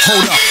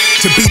 Hold up,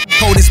 to be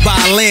told is by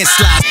a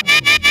landslide.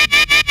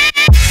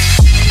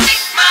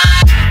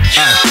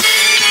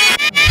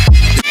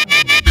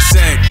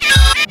 Said,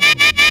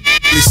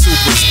 this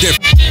super's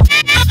different.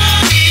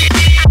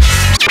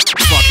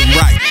 Fucking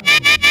right.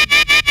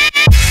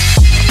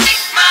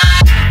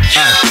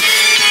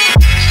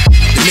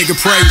 The nigga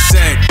Prey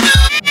said,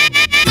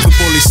 the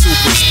bully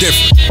super's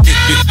different.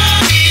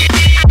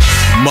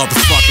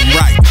 Motherfucking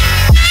right.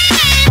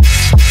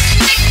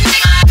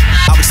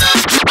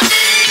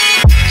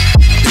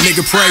 The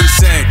nigga Prey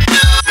said,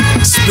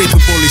 Speaker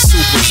Bully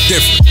Super's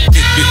different.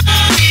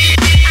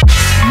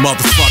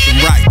 Motherfucking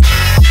right.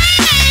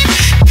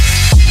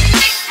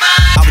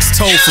 I was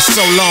told for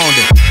so long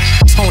to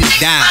tone it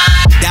down,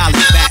 dial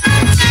it back.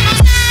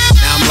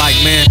 Now I'm like,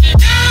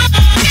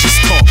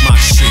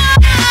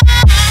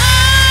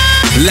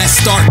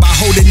 start by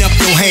holding up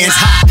your hands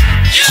high.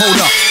 Hold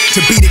up. To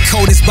be the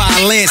coldest by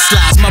a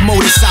landslide, my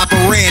modus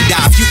operandi.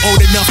 If you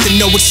old enough to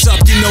know what's up,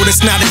 you know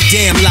that's not a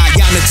damn lie.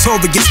 Y'all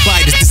notorious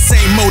biters, the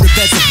same motive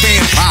as a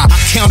vampire. I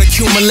count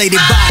accumulated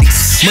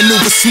bodies,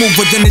 maneuver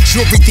smoother than a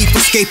jewelry thief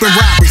escaping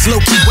robberies.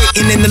 Low-key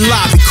waiting in the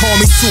lobby, call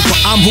me super.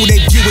 I'm who they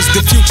view as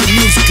the future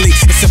musically.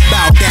 It's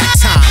about that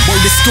time.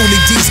 Word to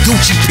Schoolie D's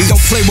Gucci P.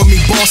 Don't play with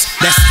me, boss.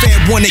 That's fair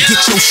one to get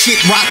your shit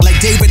rocked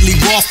like David Lee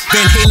Roth.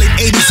 Van Halen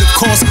 80s, of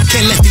course.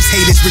 Can't let these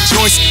haters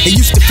rejoice. It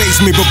used to faze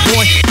me, but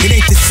boy, it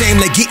ain't the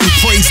same like getting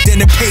praised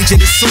in a page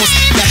of the source.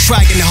 Got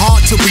trying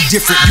hard to be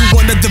different. You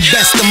one of the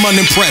best, I'm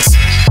unimpressed.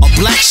 A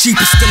black sheep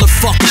is still a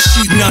fucking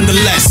sheep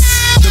nonetheless.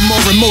 The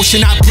more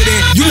emotion I put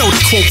in, you know the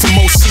quote from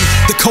OC.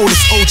 The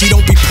coldest OG,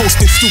 don't be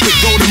posting stupid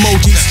gold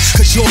emojis,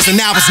 cause yours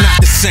and ours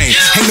not the same.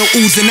 Ain't no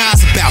oohs and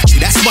ahs about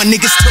you. That's why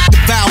niggas took the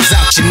vowels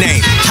out your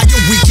name. How your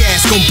weak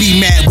ass gon' be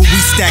mad when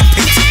we stack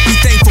pace? Be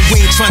thankful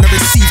we ain't trying to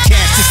receive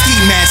cash to ski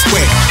mask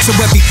way. So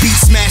every beat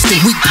smashed and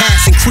weak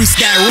pass, increase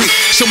that rate.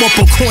 Show up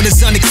on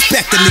corners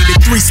unexpectedly, the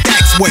 3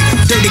 stacks weight.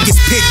 Dirty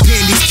gets pig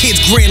pen, these kids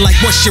grin like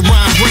what's your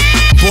rhyme rate?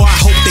 Boy, I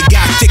hope they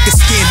got thicker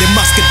skin than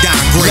muscadine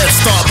grit. Let's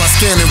start by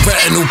scanning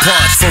retinue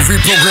parts for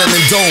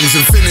reprogramming domes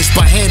and finish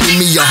by handing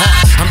me your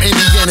heart. I'm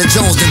Indiana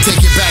Jones, then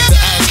take it back to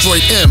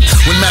Asteroid M.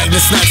 When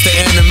Magnus snatched the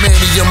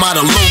animanium out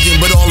of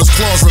Logan, but all his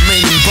claws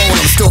remain in bone.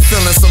 I'm still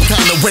feeling some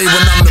kind of way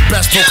when I'm the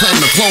best, proclaim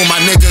the clone. My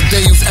nigga,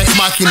 Deus Ex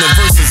Machina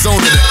versus Zone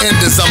of the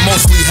Enders. I'm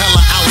mostly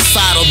hella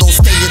outside, although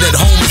staying at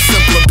home is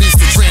simpler. Beast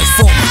the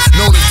Transformer,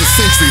 known as the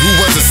Sentry, who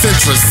was a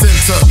centrist.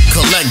 Center,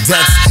 collect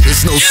debts,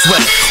 it's no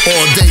sweat.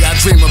 All day I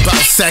dream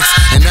about sex,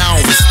 and I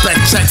don't respect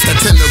checks that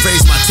tend to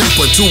raise my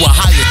temper to a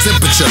higher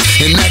temperature.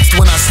 And next,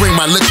 when I swing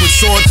my liquid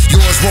sword,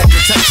 yours won't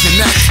protect your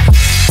neck.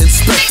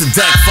 Inspect the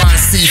deck, find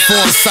C4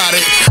 inside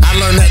it. I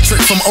learned that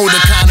trick from older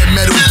kind of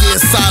Metal Gear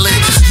Solid.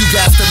 You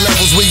got the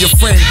levels where your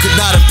friend could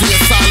not appear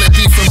solid.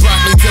 Beef and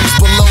broccoli dips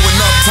below and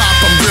up top.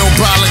 I'm real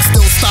brolic,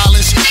 still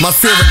stylish. My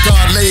fear of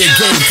God lay a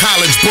game,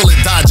 college bullet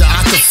dodger.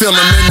 I could feel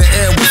him in the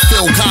air with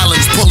Phil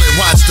Collins. Bullet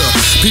watch the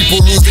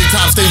people lose their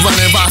tops, they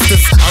running rosters.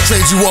 I'll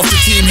trade you off the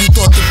team, you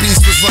thought the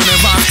beast was running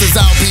rosters.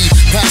 I'll be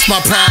past my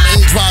prime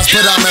age-wise,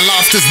 but I'm in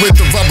lobsters with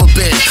the rubber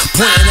band.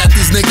 Pointing at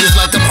these niggas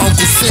like I'm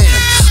Uncle Sam.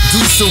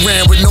 Deuce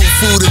ran with no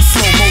food in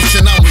slow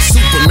motion. I'm with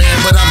Superman,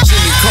 but I'm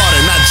Jimmy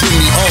Carter, not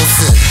Jimmy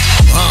Olsen.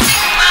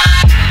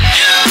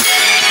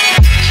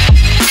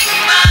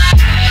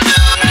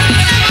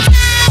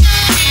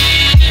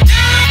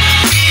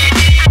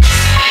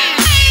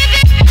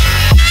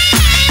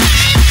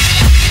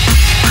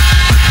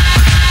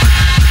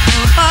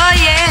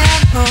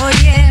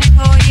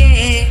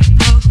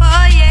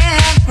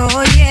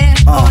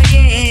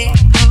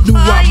 New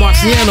Rock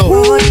Marciano.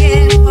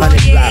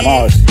 100 Black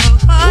Mars.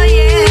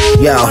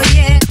 Yo.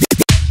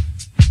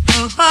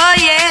 Oh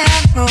yeah,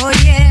 oh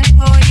yeah,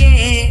 oh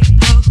yeah,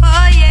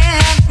 oh yeah,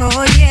 oh yeah,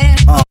 oh yeah,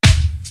 oh yeah,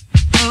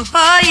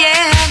 oh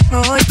yeah,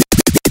 oh yeah, oh yeah,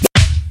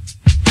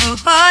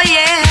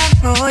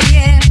 oh yeah, oh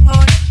yeah,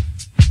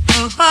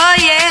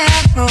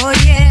 oh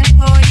yeah, oh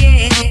yeah,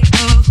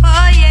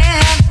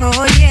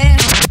 oh yeah,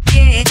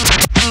 yeah,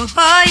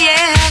 oh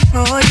yeah,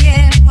 oh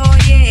yeah, oh yeah, oh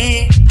yeah,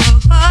 oh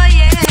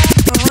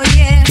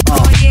yeah,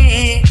 oh yeah,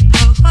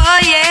 oh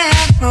yeah,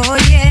 oh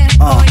yeah,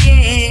 oh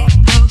yeah.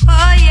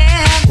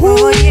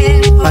 Oh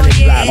yeah, 100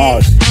 Black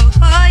Mars.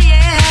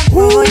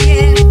 Oh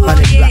yeah,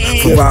 100 Black.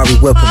 Ferrari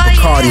whipper,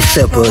 Bacardi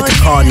sipper. The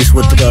Cardis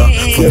with the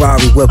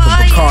Ferrari whipper,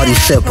 Bacardi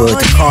sipper.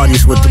 The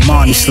Cardis with the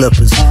Marnie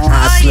slippers.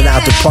 I slid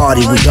out the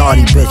party with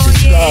yardie bitches.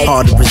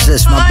 Hard to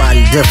resist, my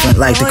body different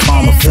like the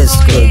Karma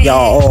Fisker.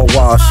 Y'all all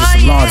wash,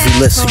 it's a laundry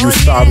list of you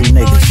sorry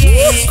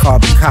niggas.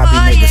 Carbon copy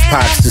niggas,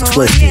 pockets are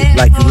twisted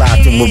like you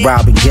locked in with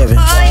Robin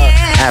Givens.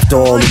 After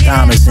all the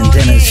diamonds and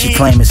dinners, she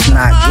claim it's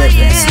not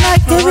given.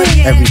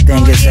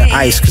 Everything is in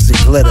ice cause it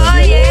glitter.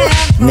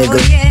 Nigga,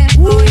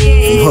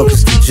 from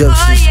hookers to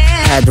juxes.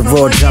 Had the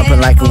raw jumping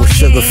like it was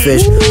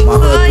sugarfish. My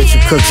hood bitch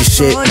and cookie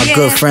shit. My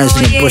good friends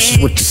in the bushes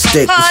with the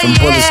stick. With some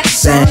bullets to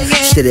send.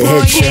 Shit it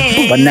hit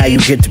you. But now you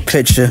get the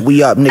picture.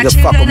 We up nigga,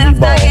 fuck em, we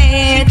ball.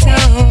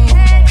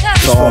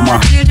 So all my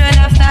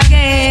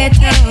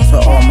ghetto So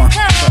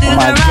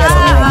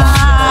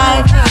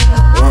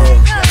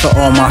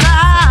all my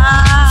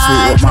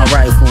sleep with my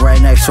rifle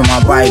right next to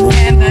my Bible.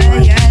 Ain't no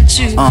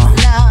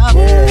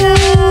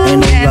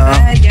love.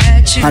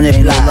 I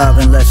ain't no love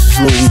unless it's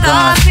Louis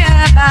Vuitton.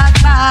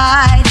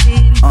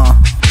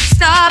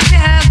 Stop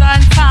your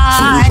gunfight.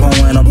 So we gon'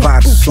 win a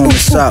box as soon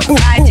as up.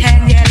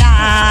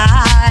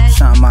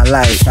 Shine my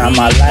light, shine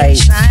my light.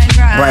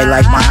 Bright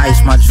like my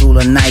ice, my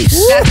jeweler nice.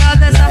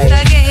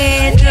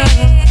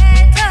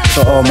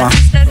 So all my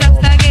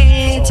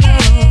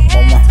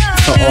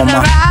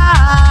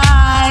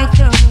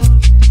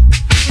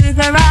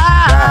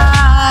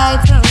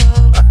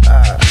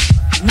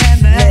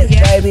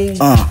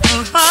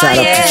shout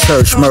out to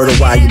church, murder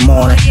while you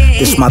mourning.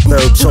 This my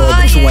third tour,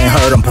 but you ain't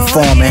heard I'm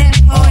performing.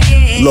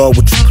 Lord,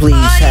 would you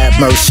please have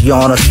mercy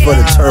on us? For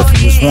the turf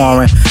it was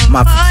warring.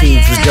 My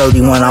fatigues was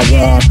dirty when I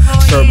wore 'em.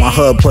 Served my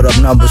hood, put up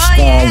numbers,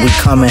 scorn. We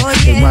coming,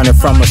 they running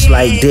from us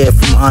like deer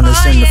from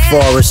hunters in the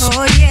forest.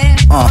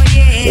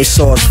 They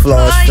saw us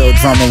flaws, Phil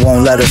Drummer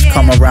won't let us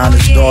come around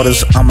his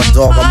daughters. I'm a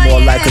dog, I'm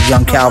more like a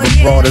young Calvin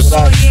Broaders.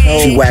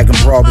 G-Wagon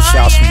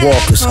barbershops and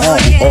walkers,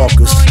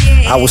 orcas.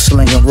 I was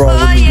slinging raw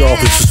with New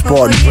Yorkers for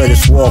sporting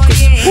British walkers.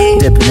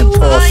 Dipping in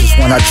Porsches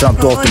when I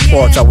jumped off the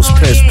porch, I was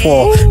pissed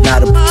poor. Now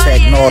to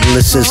protect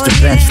Nautilus is the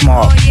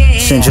benchmark.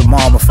 Send your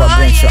mom if I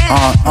bench your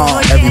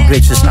aunt. Every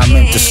bitch is not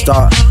meant to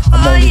start.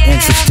 I'm only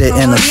interested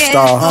in a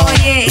star.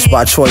 It's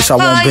by choice, I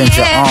won't bend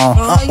your arm.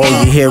 All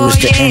you hear is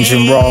the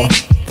engine roar.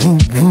 I'm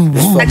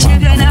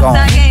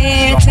gone.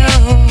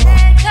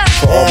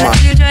 For all my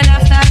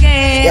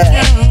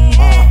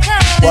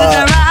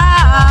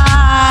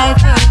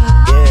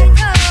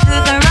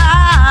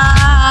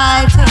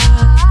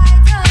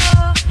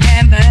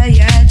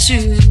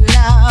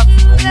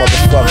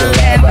motherfucking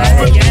lab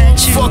out here.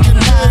 Stop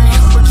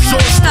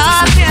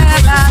your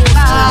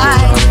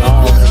fight.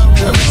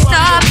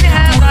 Stop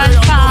your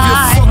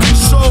fight.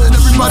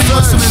 Everybody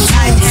listening to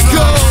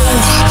yo.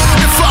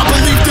 If I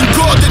believed in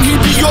God, then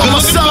he'd be on my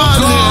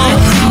side.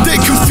 They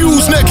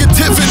confuse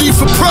negativity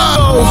for pride.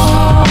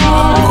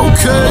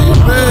 Okay,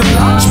 man,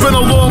 it's been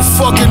a long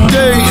fucking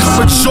day.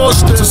 I'm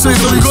exhausted, to say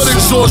the least. Good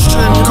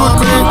exhaustion, good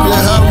man.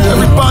 Yeah,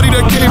 everybody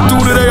that came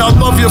through today, I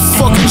love your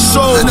fucking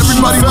soul. And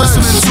everybody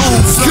listening to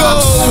yo.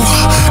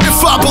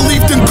 If I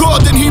believed in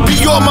God, then he'd be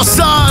on my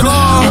side.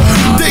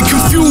 They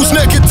confuse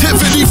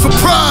negativity for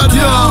pride.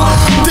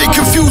 They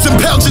confusing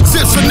pounds and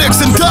tips for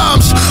nicks and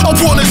dimes. I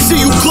wanna see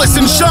you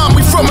glisten, shine.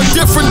 We from a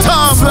different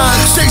time.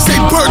 They say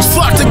birds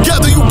flock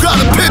together. You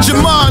got a pigeon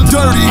mind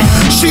dirty.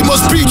 She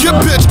must be your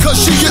bitch, cause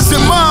she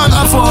isn't mine.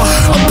 I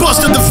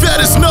busted the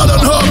fattest nut on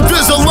her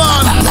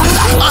Invisalign.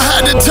 I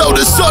had to tell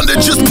the sun to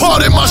just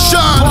pardon my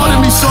shine.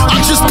 I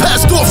just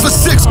passed off a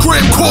 6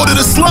 gram quarter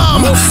to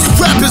slime.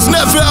 Rappers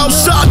never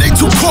outside, they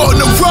too caught in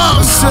the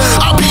rhymes.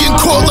 I be in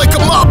court like a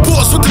mob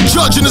boss with the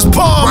judge in his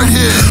palm.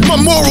 My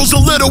morals a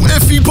little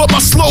iffy, but my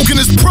slogan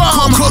is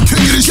prime.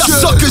 Y'all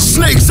suckers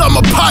snakes, I'm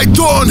a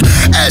python.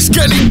 Ask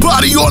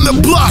anybody on the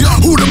block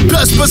who the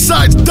best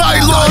besides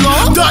Dylon.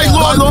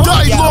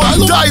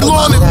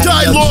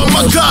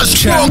 My God's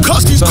strong,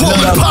 cause he's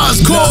calling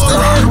pies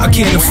gone. I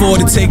can't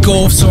afford to take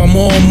off, so I'm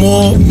on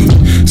more.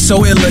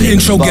 So ill the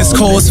intro gets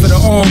calls for the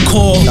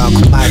encore.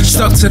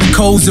 Stuck to the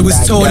codes that was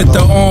taught at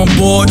the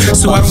on-board.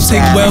 So I don't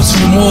take well to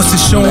remorse to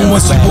show them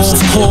what's a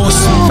off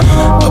course.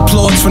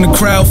 Applause from the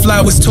crowd,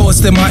 flowers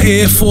tossed in my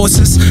Air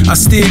Forces. I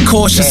steer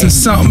cautious and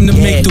something to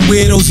make the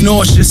weirdos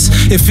nauseous.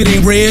 If it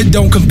ain't red,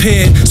 don't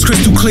compare. It's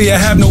crystal clear, I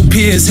have no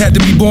peers. Had to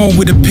be born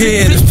with a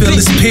pair to fill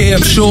this pair,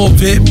 I'm sure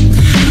of it.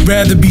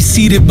 Rather be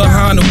seated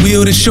behind a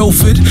wheel than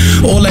chauffeured.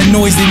 All that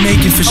noise they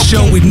making for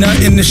show with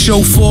nothing to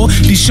show for.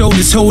 These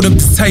shoulders hold up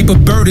the type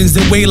of burdens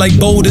that weigh like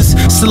boulders.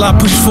 Still I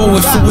push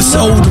forward for what's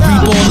older.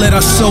 Reap all that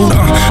I sowed.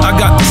 I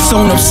got the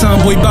sewn up,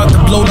 son boy about to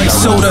blow like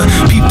soda.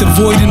 Peep the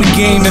void in the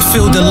game and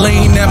fill the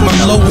lane at my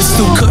lowest.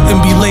 Still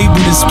couldn't be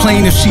labeled as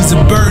plain. If she's a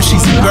bird,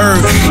 she's a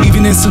bird.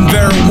 Even in some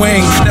Vera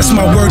Wang, that's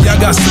my word,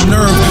 y'all got some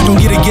nerve. Don't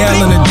get a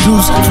gallon of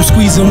juice from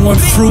squeezing one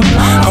fruit.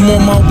 I'm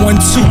on my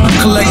 1-2,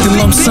 collecting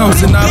lump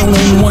sums and I don't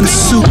own one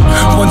suit.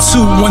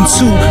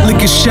 1-2,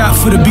 lick a shot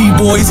for the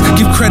B-boys.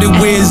 Give credit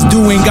where it's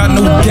due, ain't got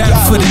no doubt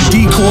for the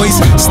decoys.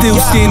 Still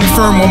standing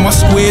firm on my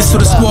squares so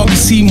the squad can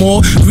see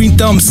more. Green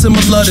thumb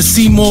similar to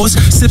Seymour's.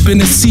 Sipping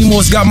the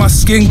Seymour's got my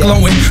skin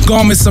glowing.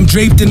 Garments I'm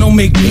draped in don't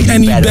make me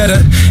any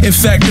better. In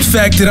fact, the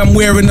fact that I'm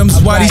wearing them's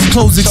why these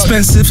clothes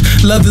expensive.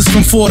 Leathers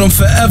from Ford, I'm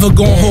forever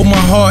gon' hold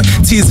my heart.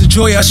 Tears of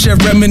joy I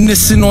shed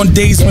reminiscing on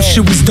days when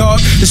shit was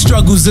dark. The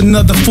struggle's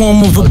another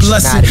form of a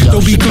blessing.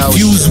 Don't be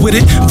confused with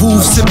it.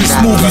 Groove sipping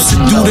smooth, used to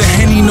do the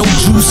Henny, no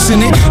juice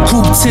in it.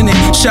 Cooped in it,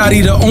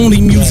 Shotty the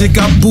only music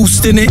I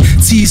boost in it.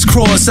 T's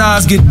cross,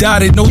 eyes get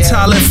dotted, no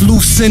tie left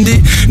loose in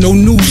it. No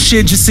new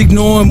shit, just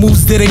ignoring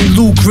moves that ain't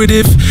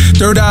lucrative.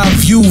 Third eye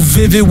view,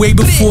 vivid, way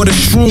before the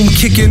shroom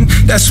kicking.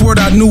 That's word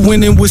I knew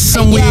when it was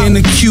somewhere in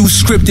the queue.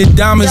 Scripted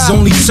diamonds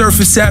only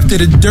surface after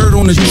the dirt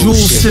on the jewel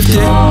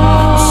sifted.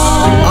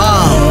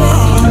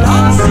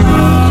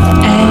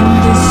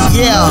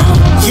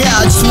 Yeah,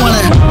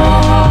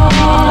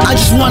 I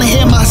just wanna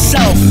hear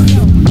myself.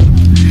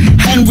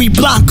 Henry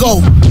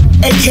Blanco,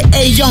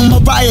 aka Young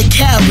Mariah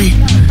Carey,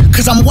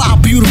 cause I'm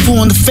wild,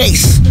 beautiful in the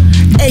face.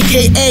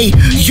 AKA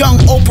Young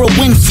Oprah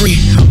Winfrey,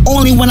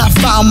 only when I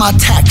file my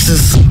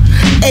taxes.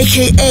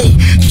 AKA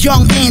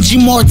Young Angie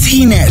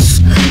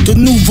Martinez, the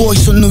new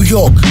voice of New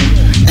York.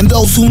 And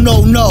those who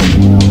know,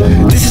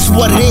 this is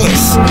what it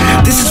is.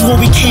 This is what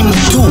we came to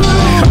do.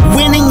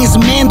 Winning is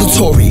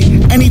mandatory.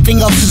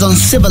 Anything else is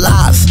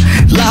uncivilized.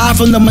 Live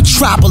from the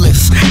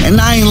metropolis, and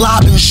I ain't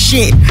lobbing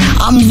shit.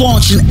 I'm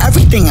launching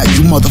everything at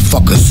you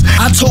motherfuckers.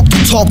 I talk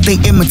the talk, they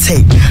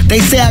imitate. They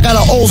say I got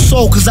an old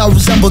soul cause I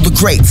resemble the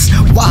greats.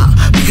 Why?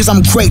 Because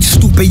I'm great,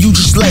 stupid, you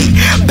just late.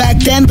 Back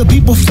then the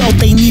people felt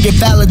they needed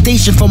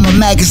validation from a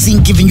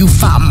magazine giving you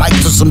 5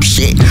 mics or some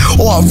shit,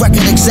 or a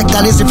record exec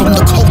that isn't from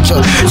the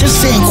culture, just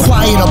sitting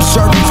quiet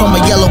observing from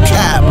a yellow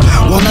cab.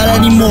 Well, not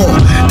anymore.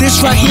 This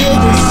right here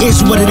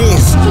is what it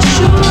is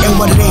and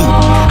what it ain't.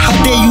 How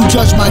dare you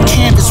judge my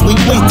canvas when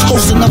you ain't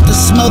close enough to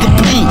smell the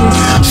paint?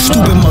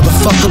 Stupid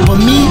motherfucker,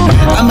 but me,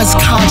 I'm as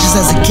conscious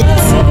as it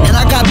gets. And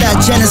I got that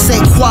je ne sais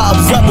quoi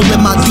rebel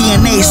in my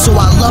DNA, so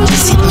I love to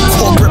see them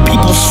corporate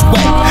people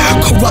sweat.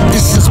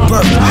 Corrupted since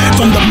birth,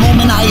 from the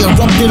moment I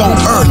erupted on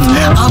earth.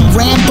 I'm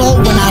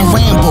Rambo when I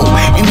ramble.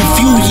 In a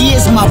few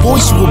years my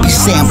voice will be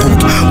sampled.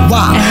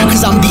 Why?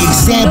 Cause I'm the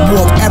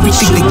example of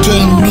everything the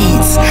game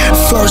needs.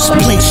 First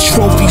place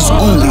trophies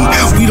only.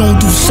 We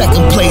don't do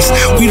second place,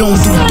 we don't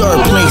do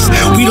third place,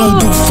 we don't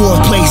do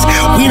fourth place,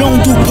 we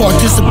don't do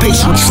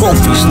participation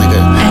trophies, nigga.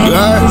 You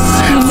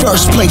heard?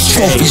 First place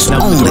trophies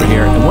only.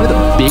 Here, and one of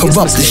the biggest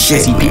corrupt the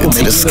shit people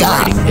to the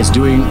sky is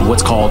doing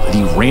what's called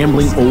the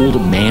rambling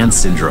old man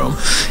syndrome.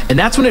 And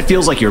that's when it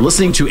feels like you're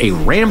listening to a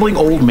rambling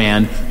old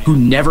man who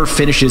never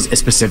finishes a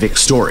specific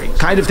story.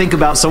 Kind of think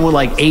about someone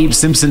like Abe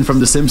Simpson from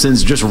The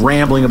Simpsons just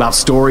rambling about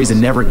stories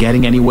and never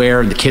getting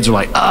anywhere, and the kids are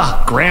like,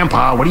 "Ugh,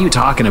 Grandpa, what are you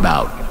talking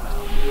about?"